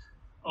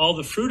all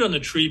the fruit on the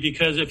tree,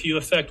 because if you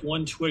affect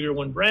one twig or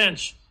one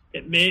branch,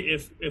 it may,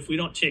 if we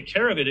don't take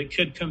care of it, it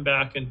could come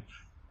back and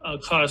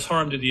cause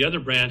harm to the other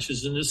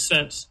branches. In this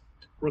sense,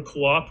 we're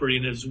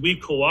cooperating. As we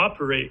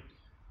cooperate,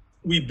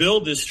 we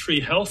build this tree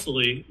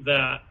healthily,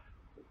 that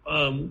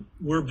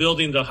we're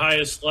building the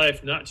highest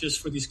life, not just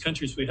for these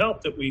countries we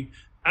help, that we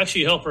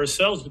actually help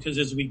ourselves, because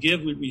as we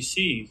give, we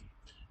receive.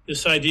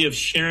 This idea of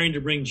sharing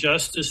to bring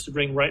justice, to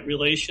bring right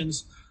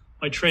relations.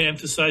 Maitreya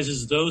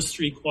emphasizes those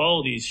three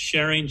qualities: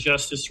 sharing,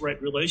 justice, right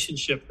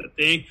relationship, that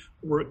they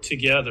work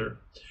together.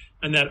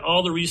 And that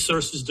all the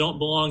resources don't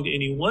belong to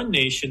any one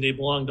nation, they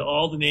belong to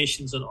all the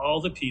nations and all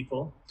the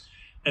people.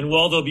 And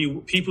while there'll be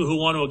people who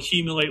want to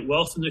accumulate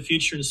wealth in the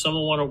future and some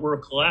will want to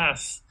work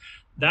less,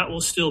 that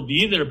will still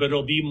be there, but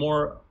it'll be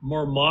more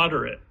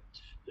moderate.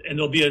 And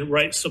there'll be a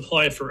right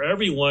supply for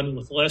everyone,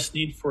 with less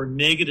need for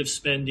negative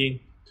spending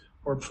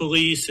or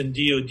police and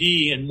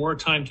DOD, and more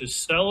time to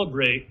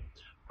celebrate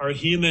our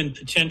human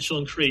potential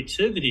and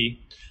creativity,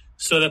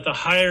 so that the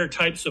higher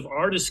types of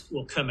artists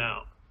will come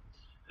out.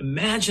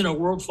 Imagine a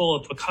world full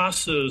of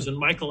Picassos and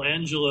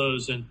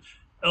Michelangelos and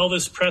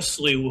Elvis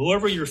Presley,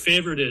 whoever your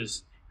favorite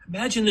is.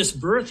 Imagine this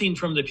birthing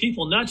from the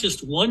people, not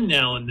just one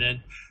now and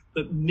then,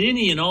 but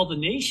many in all the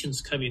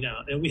nations coming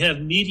out. And we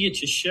have media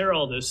to share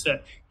all this,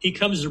 that he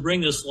comes to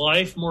bring this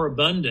life more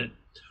abundant,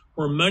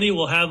 where money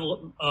will have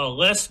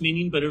less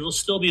meaning, but it'll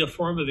still be a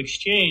form of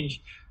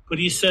exchange. But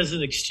he says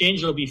an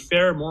exchange will be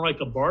fair, more like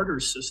a barter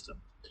system,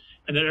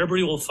 and that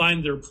everybody will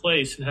find their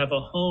place and have a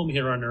home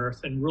here on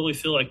earth and really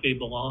feel like they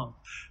belong.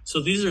 So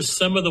these are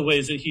some of the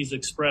ways that he's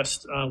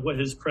expressed what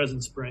his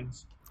presence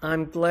brings.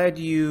 I'm glad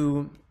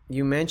you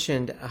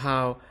mentioned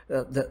how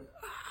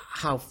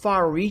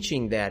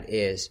far-reaching that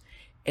is,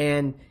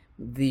 and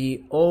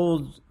the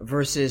old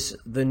versus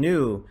the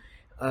new.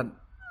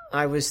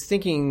 I was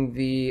thinking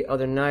the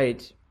other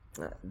night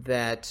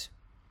that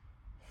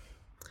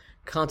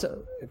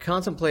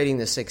contemplating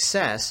the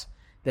success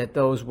that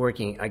those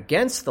working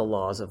against the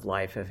laws of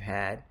life have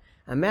had,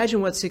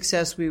 imagine what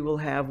success we will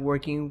have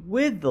working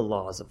with the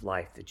laws of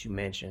life that you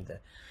mentioned,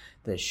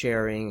 the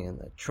sharing and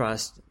the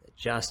trust, the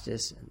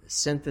justice and the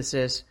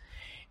synthesis.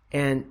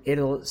 And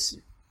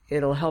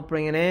it'll help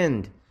bring an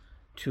end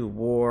to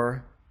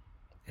war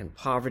and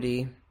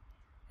poverty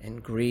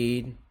and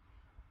greed,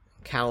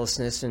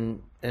 callousness,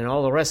 and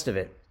all the rest of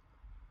it.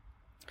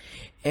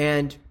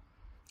 And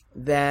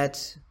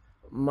that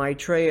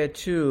Maitreya,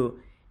 too,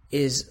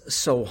 is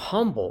so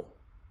humble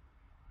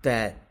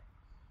that,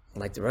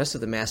 like the rest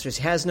of the masters,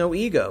 has no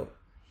ego.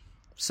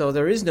 So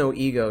there is no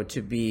ego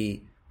to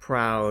be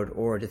proud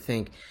or to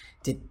think,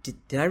 did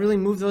I really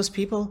move those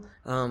people?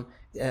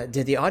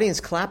 Did the audience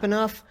clap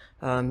enough?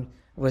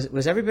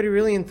 Was everybody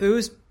really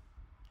enthused?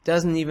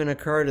 Doesn't even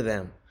occur to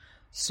them.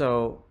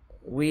 So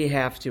we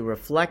have to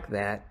reflect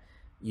that,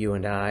 you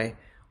and I,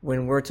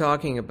 when we're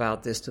talking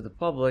about this to the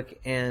public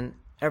and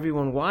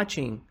everyone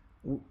watching.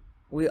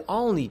 We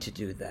all need to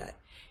do that,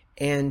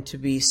 and to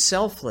be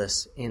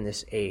selfless in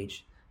this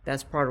age.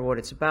 That's part of what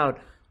it's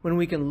about, when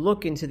we can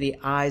look into the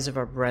eyes of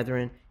our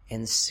brethren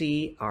and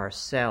see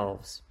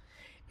ourselves.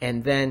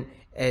 And then,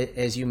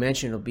 as you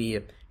mentioned, it'll be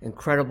an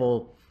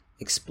incredible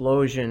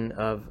explosion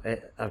of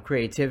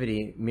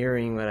creativity,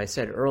 mirroring what I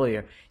said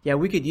earlier. Yeah,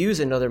 we could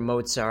use another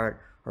Mozart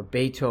or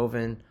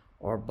Beethoven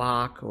or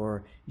Bach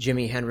or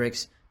Jimi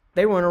Hendrix.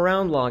 They weren't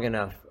around long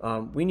enough.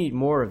 We need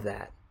more of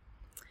that.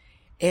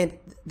 And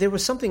there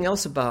was something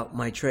else about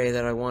Maitreya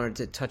that I wanted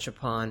to touch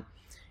upon,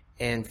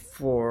 and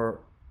for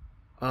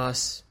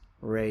us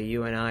Ray,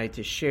 you and I,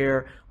 to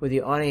share with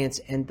the audience,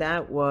 and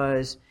that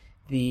was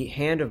the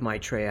hand of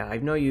Maitreya. I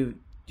know you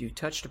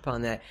touched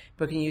upon that,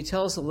 but can you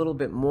tell us a little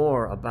bit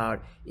more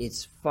about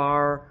its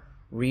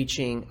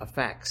far-reaching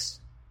effects?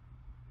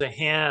 The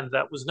hand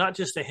that was not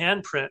just a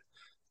handprint,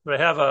 but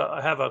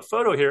I have a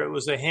photo here. It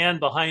was a hand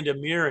behind a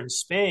mirror in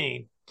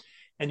Spain,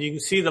 and you can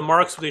see the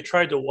marks where they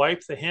tried to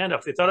wipe the hand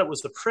off. They thought it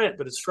was the print,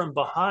 but it's from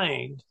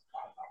behind,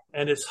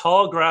 and it's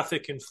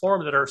holographic in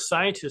form that our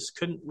scientists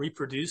couldn't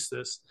reproduce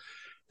this.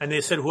 And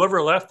they said,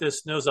 whoever left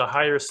this knows a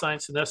higher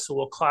science than us, so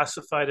we'll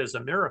classify it as a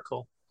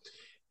miracle.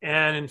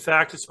 And in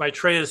fact, it's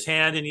Maitreya's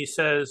hand, and he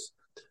says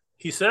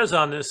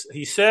on this,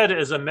 he said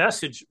as a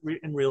message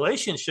in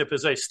relationship,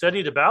 as I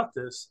studied about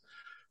this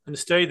and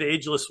studied the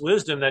ageless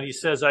wisdom, that he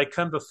says, I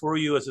come before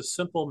you as a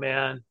simple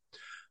man.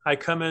 I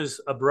come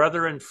as a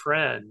brother and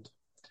friend.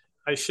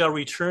 I shall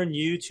return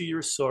you to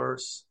your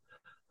source.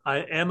 I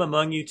am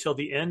among you till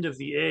the end of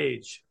the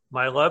age.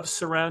 My love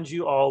surrounds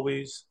you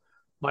always.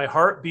 My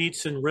heart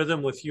beats in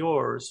rhythm with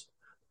yours.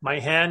 My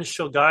hand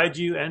shall guide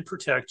you and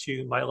protect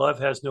you. My love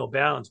has no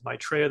bounds.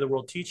 Maitreya, the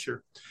world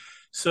teacher.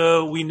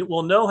 So we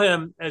will know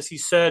him, as he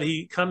said,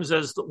 he comes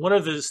as one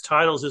of his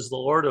titles is the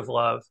Lord of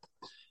Love,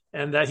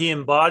 and that he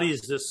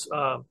embodies this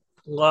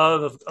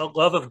love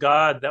of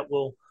God, that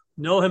will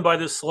know him by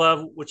this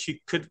love, which you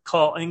could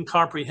call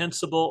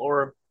incomprehensible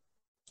or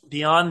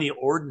beyond the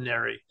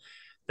ordinary,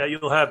 that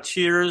you'll have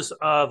tears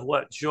of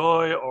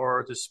joy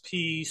or this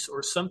peace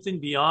or something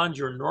beyond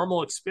your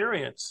normal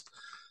experience.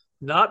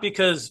 Not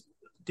because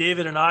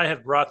David and I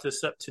have brought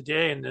this up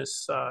today in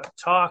this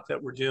talk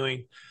that we're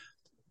doing,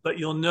 but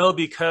you'll know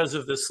because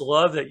of this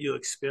love that you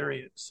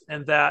experience,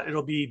 and that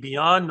it'll be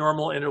beyond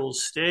normal and it will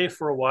stay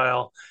for a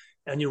while,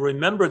 and you'll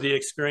remember the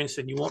experience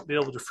and you won't be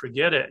able to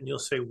forget it, and you'll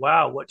say,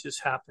 wow, what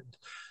just happened?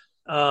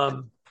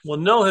 We'll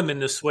know him in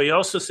this way. He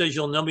also says,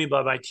 you'll know me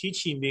by my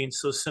teaching being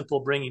so simple,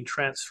 bringing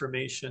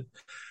transformation.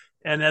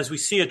 And as we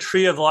see a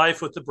tree of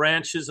life with the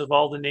branches of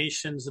all the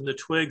nations and the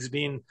twigs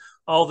being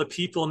all the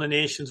people in the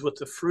nations, with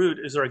the fruit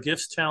is our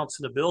gifts, talents,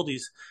 and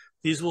abilities,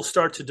 these will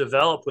start to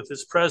develop with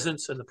his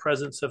presence and the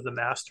presence of the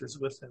masters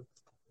with him.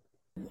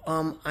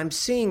 I'm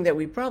seeing that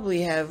we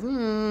probably have,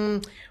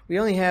 we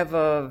only have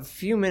a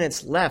few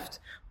minutes left,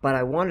 but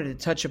I wanted to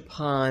touch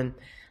upon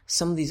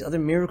some of these other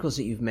miracles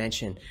that you've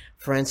mentioned.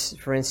 For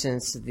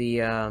instance,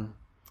 the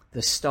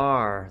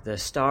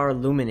star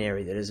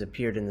luminary that has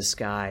appeared in the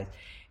sky,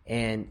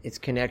 and its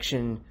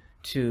connection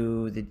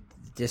to the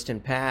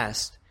distant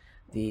past,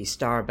 the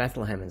Star of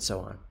Bethlehem, and so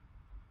on.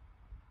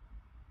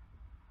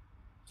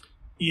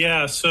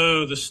 Yeah,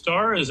 so the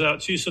star is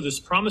out too. So this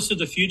promise of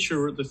the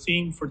future, the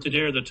theme for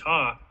today or the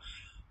talk,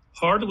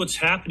 part of what's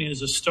happening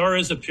is a star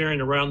is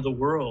appearing around the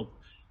world.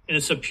 And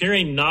it's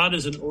appearing not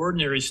as an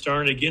ordinary star.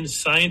 And again,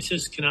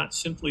 scientists cannot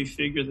simply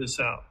figure this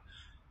out.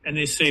 And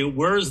they say,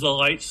 where's the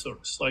light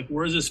source? Like,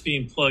 where's this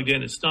being plugged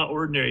in? It's not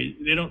ordinary.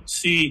 They don't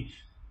see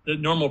the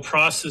normal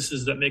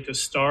processes that make a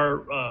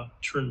star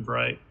turn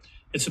bright.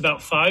 It's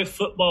about 5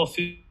 football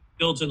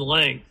fields in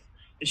length.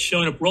 It's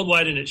showing up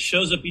worldwide, and it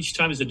shows up each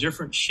time as a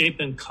different shape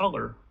and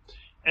color.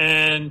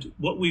 And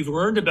what we've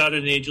learned about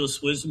it in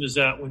Ageless Wisdom is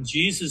that when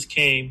Jesus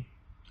came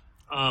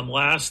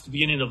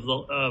beginning of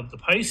the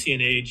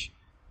Piscean age,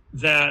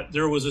 that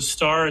there was a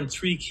star and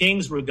 3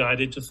 kings were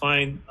guided to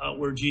find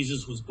where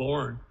Jesus was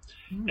born.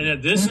 And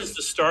that this is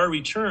the star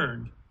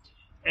returned.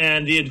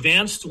 And the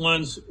advanced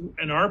ones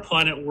in our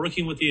planet,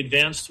 working with the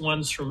advanced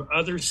ones from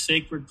other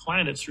sacred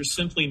planets, are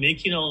simply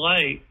making a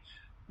light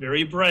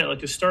very bright,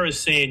 like a star is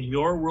saying,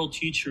 your world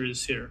teacher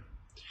is here.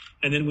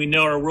 And then we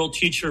know our world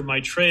teacher,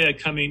 Maitreya,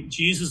 coming.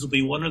 Jesus will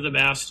be one of the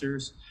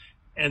masters,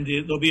 and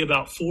there'll be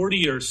about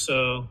 40 or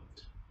so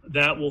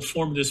that will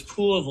form this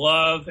pool of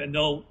love, and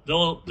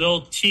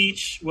they'll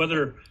teach,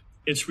 whether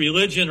it's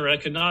religion or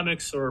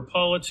economics or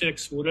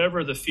politics,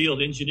 whatever the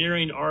field,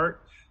 engineering, art.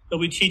 They'll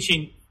be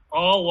teaching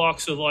all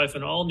walks of life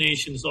and all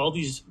nations, all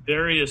these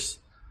various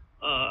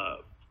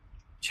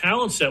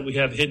talents that we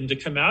have hidden to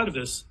come out of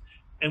this.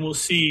 And we'll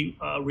see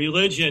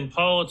religion,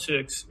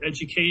 politics,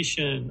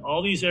 education,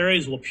 all these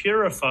areas will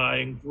purify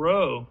and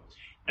grow,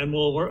 and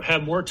we'll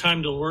have more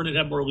time to learn and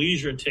have more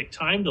leisure and take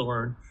time to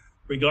learn,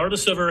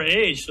 regardless of our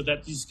age, so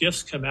that these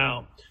gifts come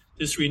out.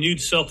 This renewed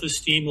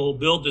self-esteem will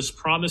build this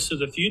promise of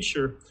the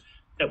future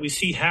that we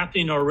see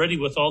happening already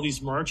with all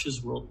these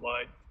marches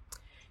worldwide.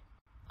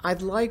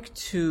 I'd like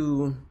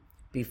to,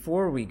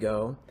 before we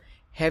go,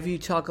 have you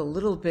talk a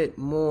little bit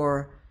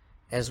more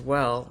as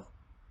well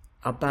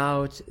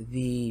about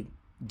the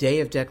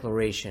Day of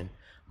Declaration,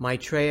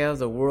 Maitreya,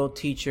 the world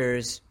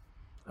teacher's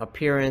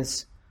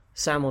appearance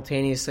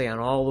simultaneously on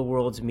all the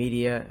world's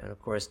media, and of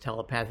course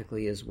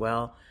telepathically as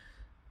well.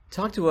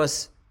 Talk to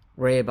us,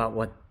 Ray, about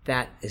what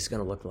that is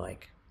going to look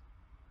like.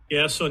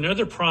 Yeah, so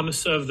another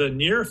promise of the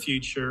near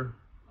future,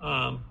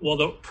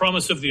 the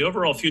promise of the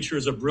overall future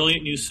is a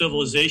brilliant new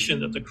civilization,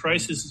 that the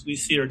crises we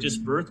see are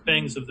just birth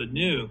pangs of the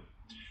new,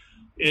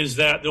 is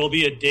that there will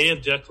be a Day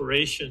of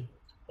Declaration,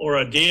 or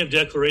a Day of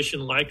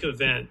Declaration-like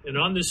event. And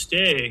on this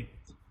day,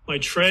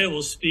 Maitreya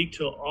will speak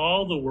to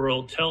all the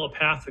world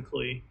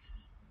telepathically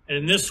And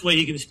in this way,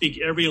 he can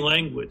speak every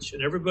language,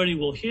 and everybody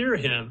will hear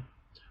him,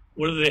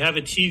 whether they have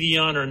a TV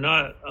on or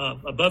not,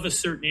 above a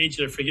certain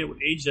age. I forget what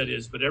age that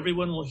is, but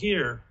everyone will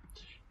hear.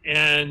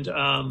 And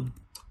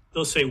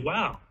they'll say,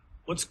 wow,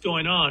 what's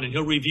going on? And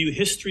he'll review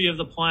history of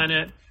the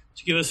planet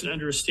to give us an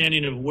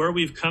understanding of where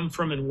we've come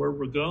from and where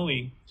we're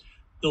going.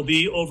 There'll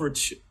be over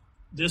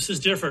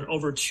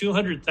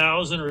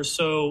 200,000 or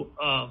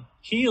so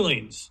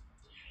healings.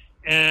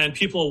 And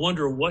people will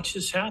wonder what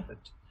just happened.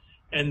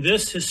 And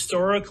this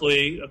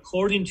historically,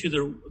 according to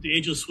the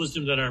ageless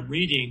wisdom that I'm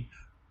reading,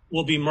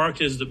 will be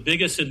marked as the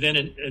biggest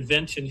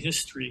event in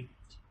history.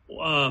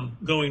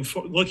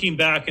 Looking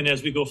back, and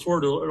as we go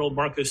forward, it'll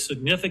mark a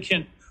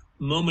significant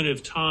moment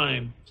of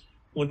time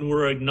when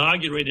we're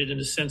inaugurated, in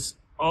a sense,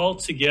 all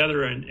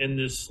together in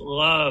this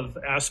love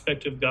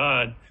aspect of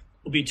God.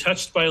 We'll be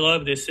touched by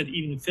love. They said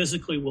even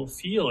physically we'll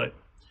feel it.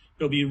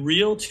 It'll be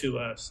real to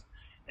us.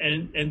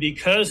 And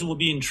because we'll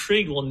be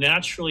intrigued, we'll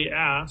naturally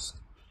ask.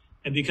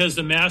 And because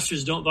the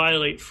masters don't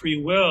violate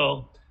free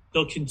will,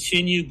 they'll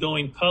continue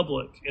going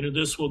public. And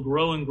this will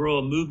grow and grow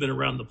a movement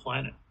around the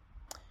planet.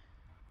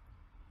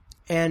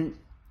 And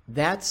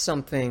that's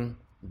something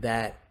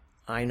that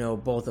I know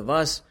both of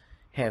us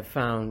have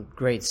found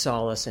great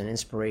solace and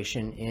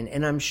inspiration in,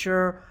 and I'm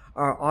sure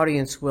our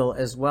audience will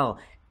as well.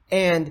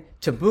 And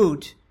to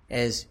boot,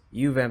 as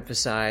you've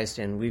emphasized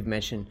and we've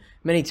mentioned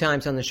many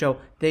times on the show,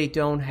 they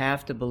don't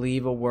have to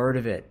believe a word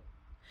of it.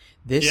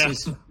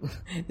 This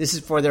is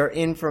for their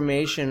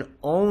information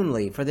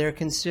only, for their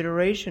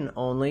consideration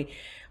only.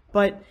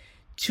 But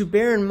to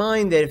bear in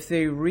mind that if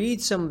they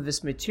read some of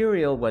this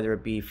material, whether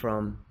it be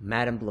from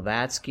Madame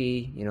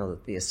Blavatsky, the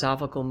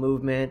Theosophical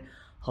movement,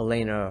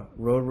 Helena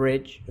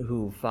Roederich,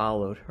 who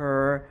followed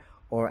her,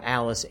 or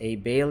Alice A.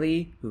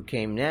 Bailey, who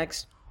came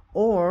next,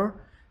 or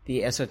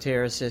the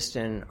esotericist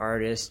and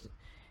artist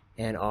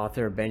and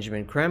author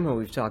Benjamin Creme, who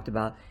we've talked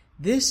about,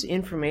 this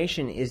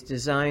information is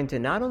designed to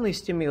not only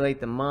stimulate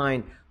the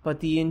mind, but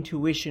the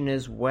intuition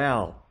as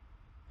well.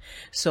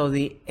 So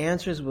the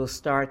answers will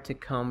start to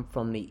come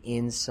from the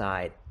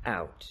inside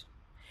out.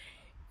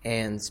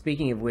 And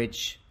speaking of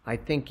which, I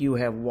think you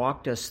have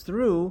walked us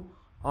through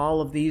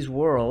all of these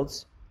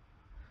worlds: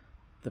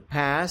 the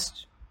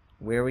past,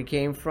 where we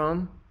came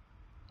from,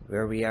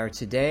 where we are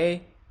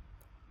today,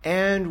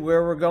 and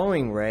where we're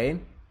going, Ray.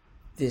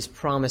 This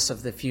promise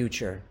of the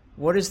future.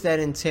 What does that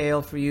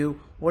entail for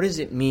you? What does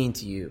it mean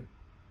to you?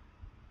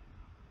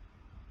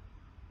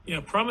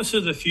 Promise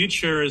of the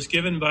future is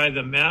given by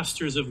the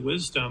masters of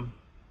wisdom.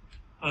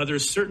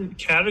 There's certain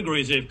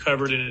categories they've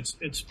covered, and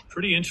it's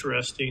pretty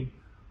interesting.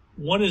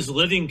 One is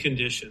living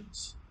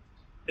conditions.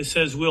 It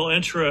says we'll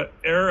enter an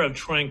era of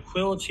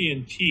tranquility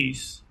and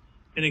peace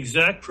in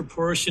exact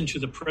proportion to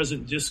the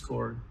present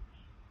discord.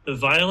 The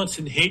violence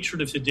and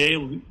hatred of today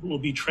will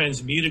be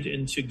transmuted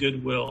into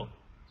goodwill.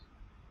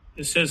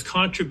 It says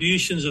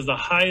contributions of the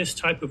highest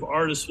type of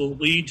artists will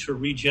lead to a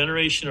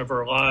regeneration of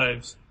our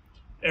lives.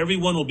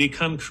 Everyone will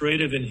become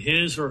creative in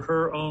his or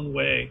her own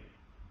way.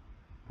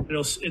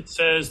 It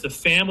says the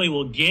family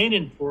will gain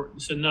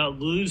importance and not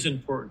lose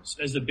importance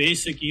as the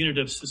basic unit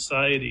of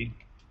society.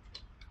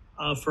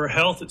 For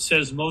health, it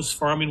says most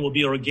farming will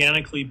be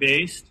organically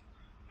based,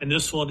 and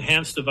this will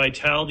enhance the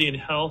vitality and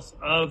health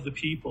of the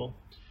people.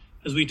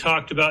 As we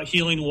talked about,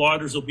 healing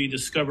waters will be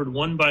discovered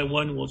one by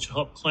one, which will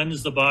help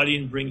cleanse the body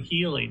and bring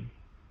healing.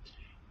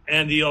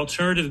 And the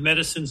alternative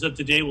medicines of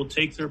today will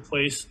take their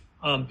place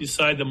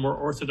beside the more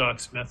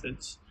orthodox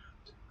methods.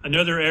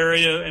 Another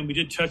area, and we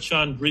did touch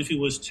on briefly,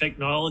 was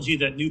technology,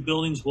 that new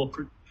buildings will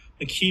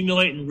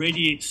accumulate and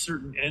radiate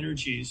certain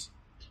energies.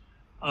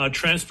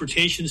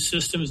 Transportation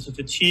systems, the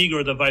fatigue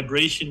or the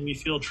vibration we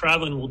feel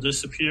traveling will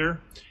disappear,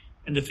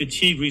 and the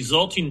fatigue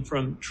resulting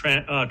from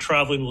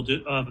traveling will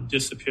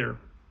disappear,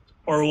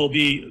 or will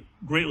be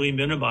greatly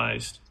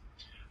minimized.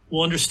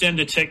 We'll understand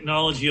the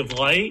technology of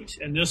light,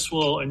 and this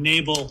will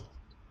enable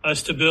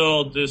us to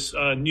build this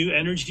new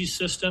energy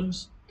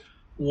systems.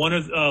 One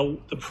of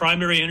the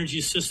primary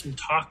energy system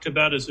talked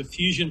about is a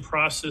fusion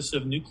process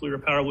of nuclear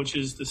power, which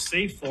is the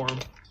safe form.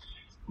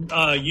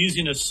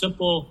 Using a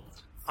simple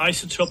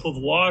isotope of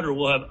water,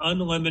 we'll have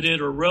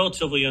unlimited or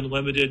relatively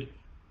unlimited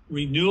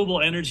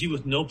renewable energy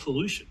with no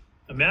pollution.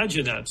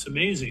 Imagine that. It's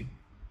amazing.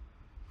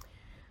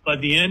 By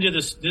the end of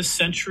this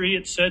century,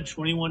 it said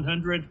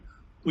 2100,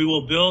 we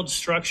will build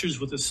structures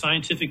with the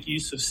scientific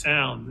use of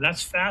sound.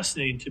 That's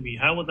fascinating to me.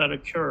 How would that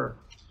occur?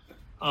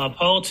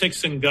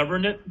 Politics and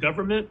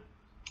government,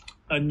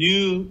 a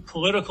new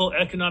political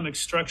economic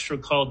structure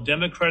called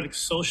democratic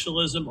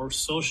socialism or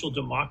social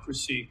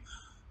democracy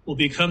will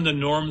become the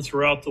norm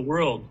throughout the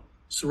world.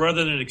 So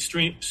rather than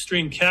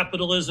extreme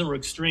capitalism or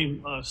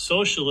extreme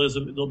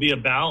socialism, there'll be a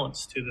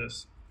balance to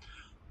this.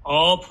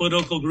 All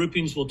political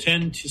groupings will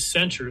tend to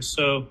center.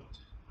 So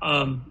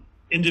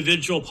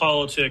individual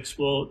politics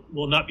will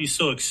not be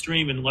so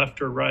extreme in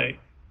left or right.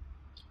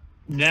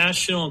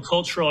 National and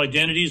cultural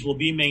identities will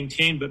be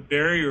maintained, but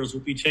barriers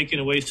will be taken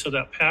away so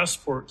that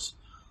passports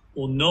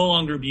will no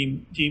longer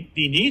be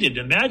needed.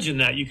 Imagine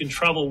that. You can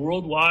travel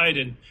worldwide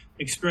and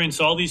experience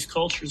all these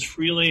cultures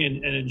freely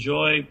and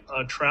enjoy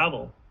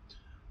travel.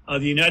 The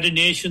United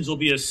Nations will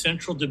be a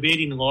central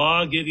debating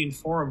law-giving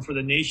forum for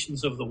the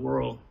nations of the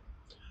world.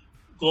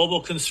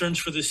 Global concerns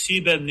for the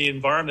seabed and the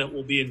environment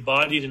will be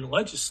embodied in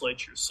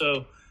legislatures.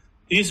 So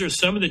these are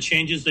some of the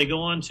changes. They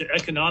go on to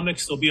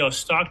economics. There'll be a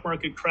stock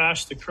market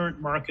crash. The current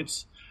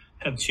markets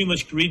have too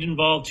much greed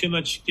involved, too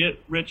much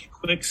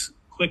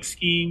get-rich-quick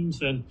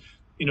schemes, and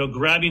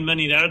grabbing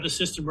money out of the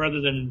system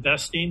rather than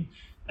investing.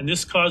 And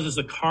this causes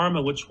a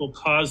karma which will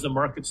cause the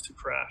markets to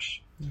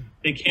crash.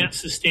 They can't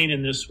sustain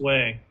in this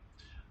way.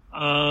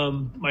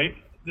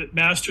 The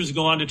masters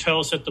go on to tell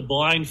us that the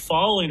blind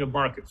following of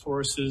market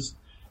forces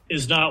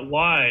is not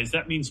wise.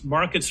 That means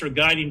markets are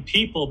guiding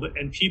people,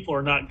 and people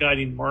are not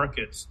guiding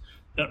markets.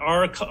 That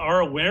our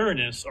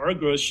awareness, our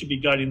growth should be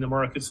guiding the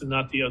markets and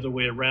not the other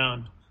way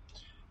around.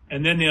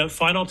 And then the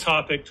final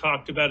topic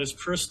talked about is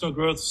personal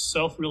growth,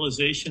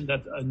 self-realization,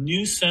 that a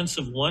new sense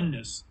of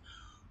oneness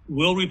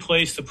will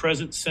replace the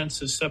present sense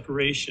of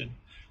separation.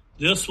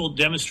 This will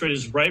demonstrate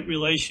as right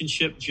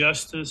relationship,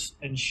 justice,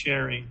 and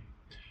sharing.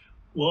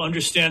 We'll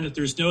understand that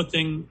there's no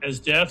thing as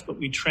death, but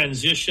we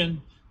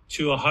transition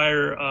to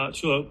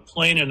a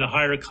plane and a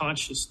higher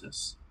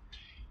consciousness.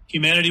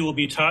 Humanity will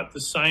be taught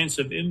the science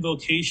of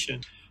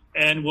invocation,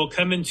 and will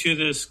come into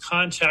this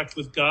contact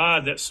with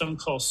God that some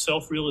call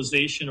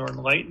self-realization or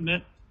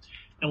enlightenment,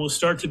 and we'll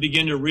start to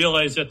begin to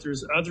realize that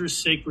there's other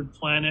sacred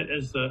planet,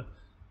 as the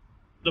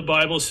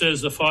Bible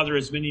says the Father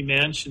has many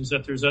mansions,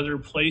 that there's other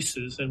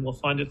places, and we'll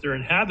find that they're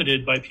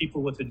inhabited by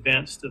people with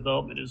advanced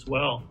development as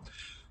well.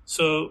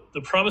 So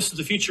the promise of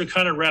the future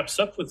kind of wraps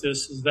up with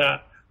this, is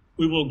that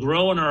we will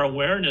grow in our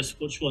awareness,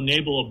 which will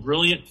enable a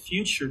brilliant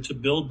future to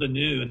build the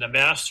new. And the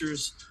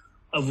masters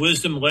of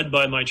wisdom led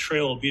by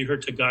Maitreya will be here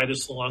to guide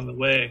us along the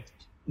way,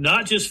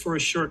 not just for a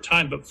short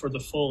time, but for the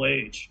full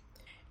age.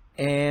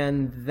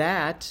 And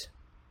that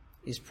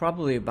is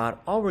probably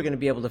about all we're going to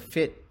be able to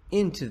fit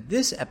into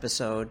this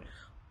episode,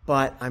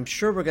 but I'm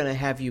sure we're going to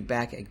have you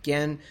back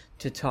again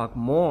to talk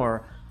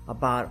more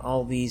about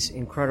all these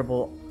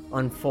incredible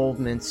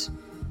unfoldments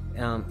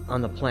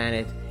on the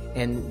planet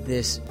and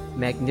this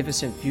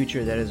magnificent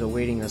future that is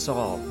awaiting us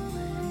all.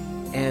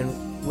 And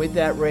with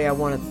that, Ray, I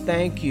want to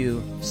thank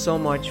you so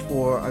much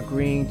for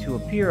agreeing to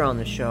appear on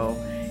the show,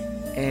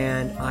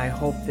 and I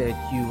hope that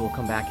you will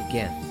come back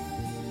again.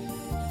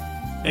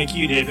 Thank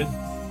you, David.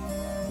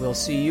 We'll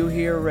see you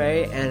here,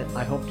 Ray, and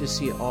I hope to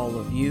see all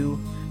of you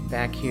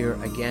back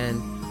here again,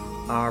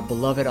 our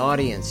beloved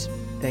audience.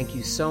 Thank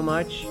you so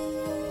much.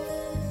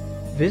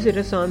 Visit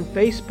us on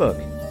Facebook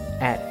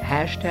at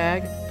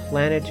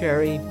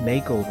 #Planetary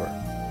Makeover.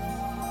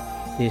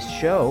 This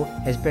show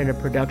has been a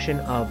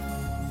production of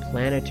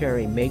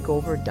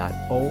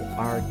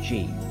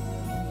planetarymakeover.org.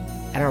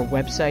 At our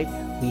website,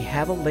 we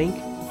have a link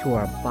to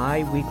our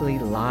bi-weekly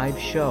live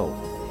show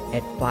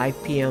at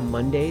 5 p.m.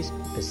 Mondays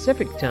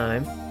Pacific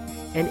Time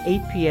and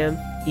 8 p.m.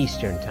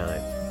 Eastern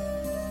Time.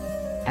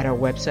 At our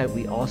website,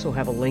 we also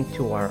have a link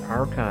to our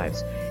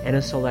archives and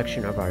a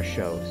selection of our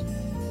shows.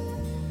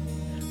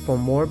 For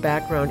more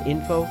background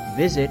info,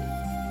 visit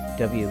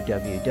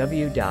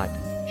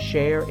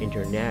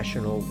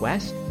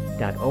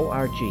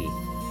www.shareinternationalwest.org.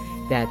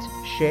 That's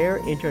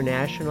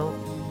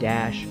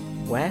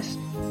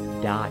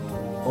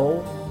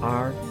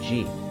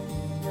shareinternational-west.org.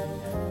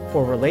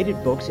 For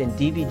related books and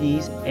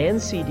DVDs and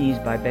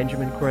CDs by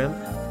Benjamin Creme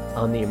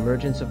on the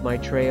emergence of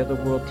Maitreya, the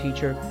world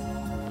teacher,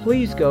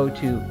 please go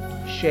to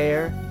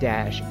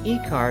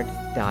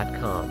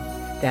share-ecart.com.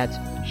 That's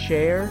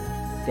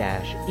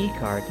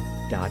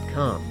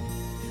share-ecart.com.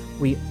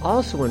 We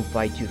also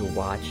invite you to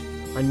watch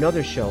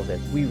another show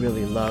that we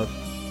really love,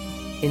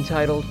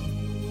 entitled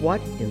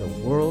What in the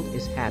World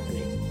is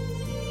Happening?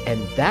 And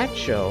that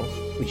show,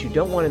 which you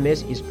don't want to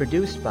miss, is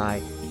produced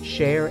by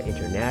Share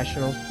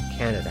International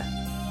Canada.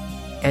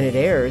 And it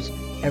airs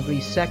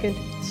every second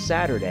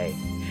Saturday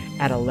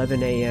at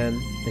 11 a.m.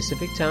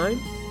 Pacific Time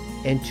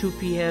and 2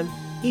 p.m.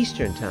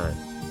 Eastern Time.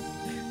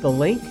 The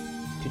link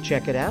to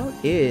check it out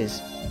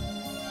is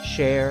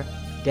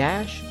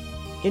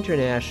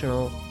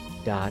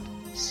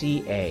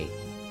share-international.ca,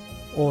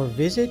 or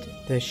visit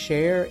the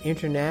Share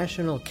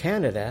International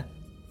Canada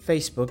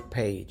Facebook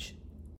page.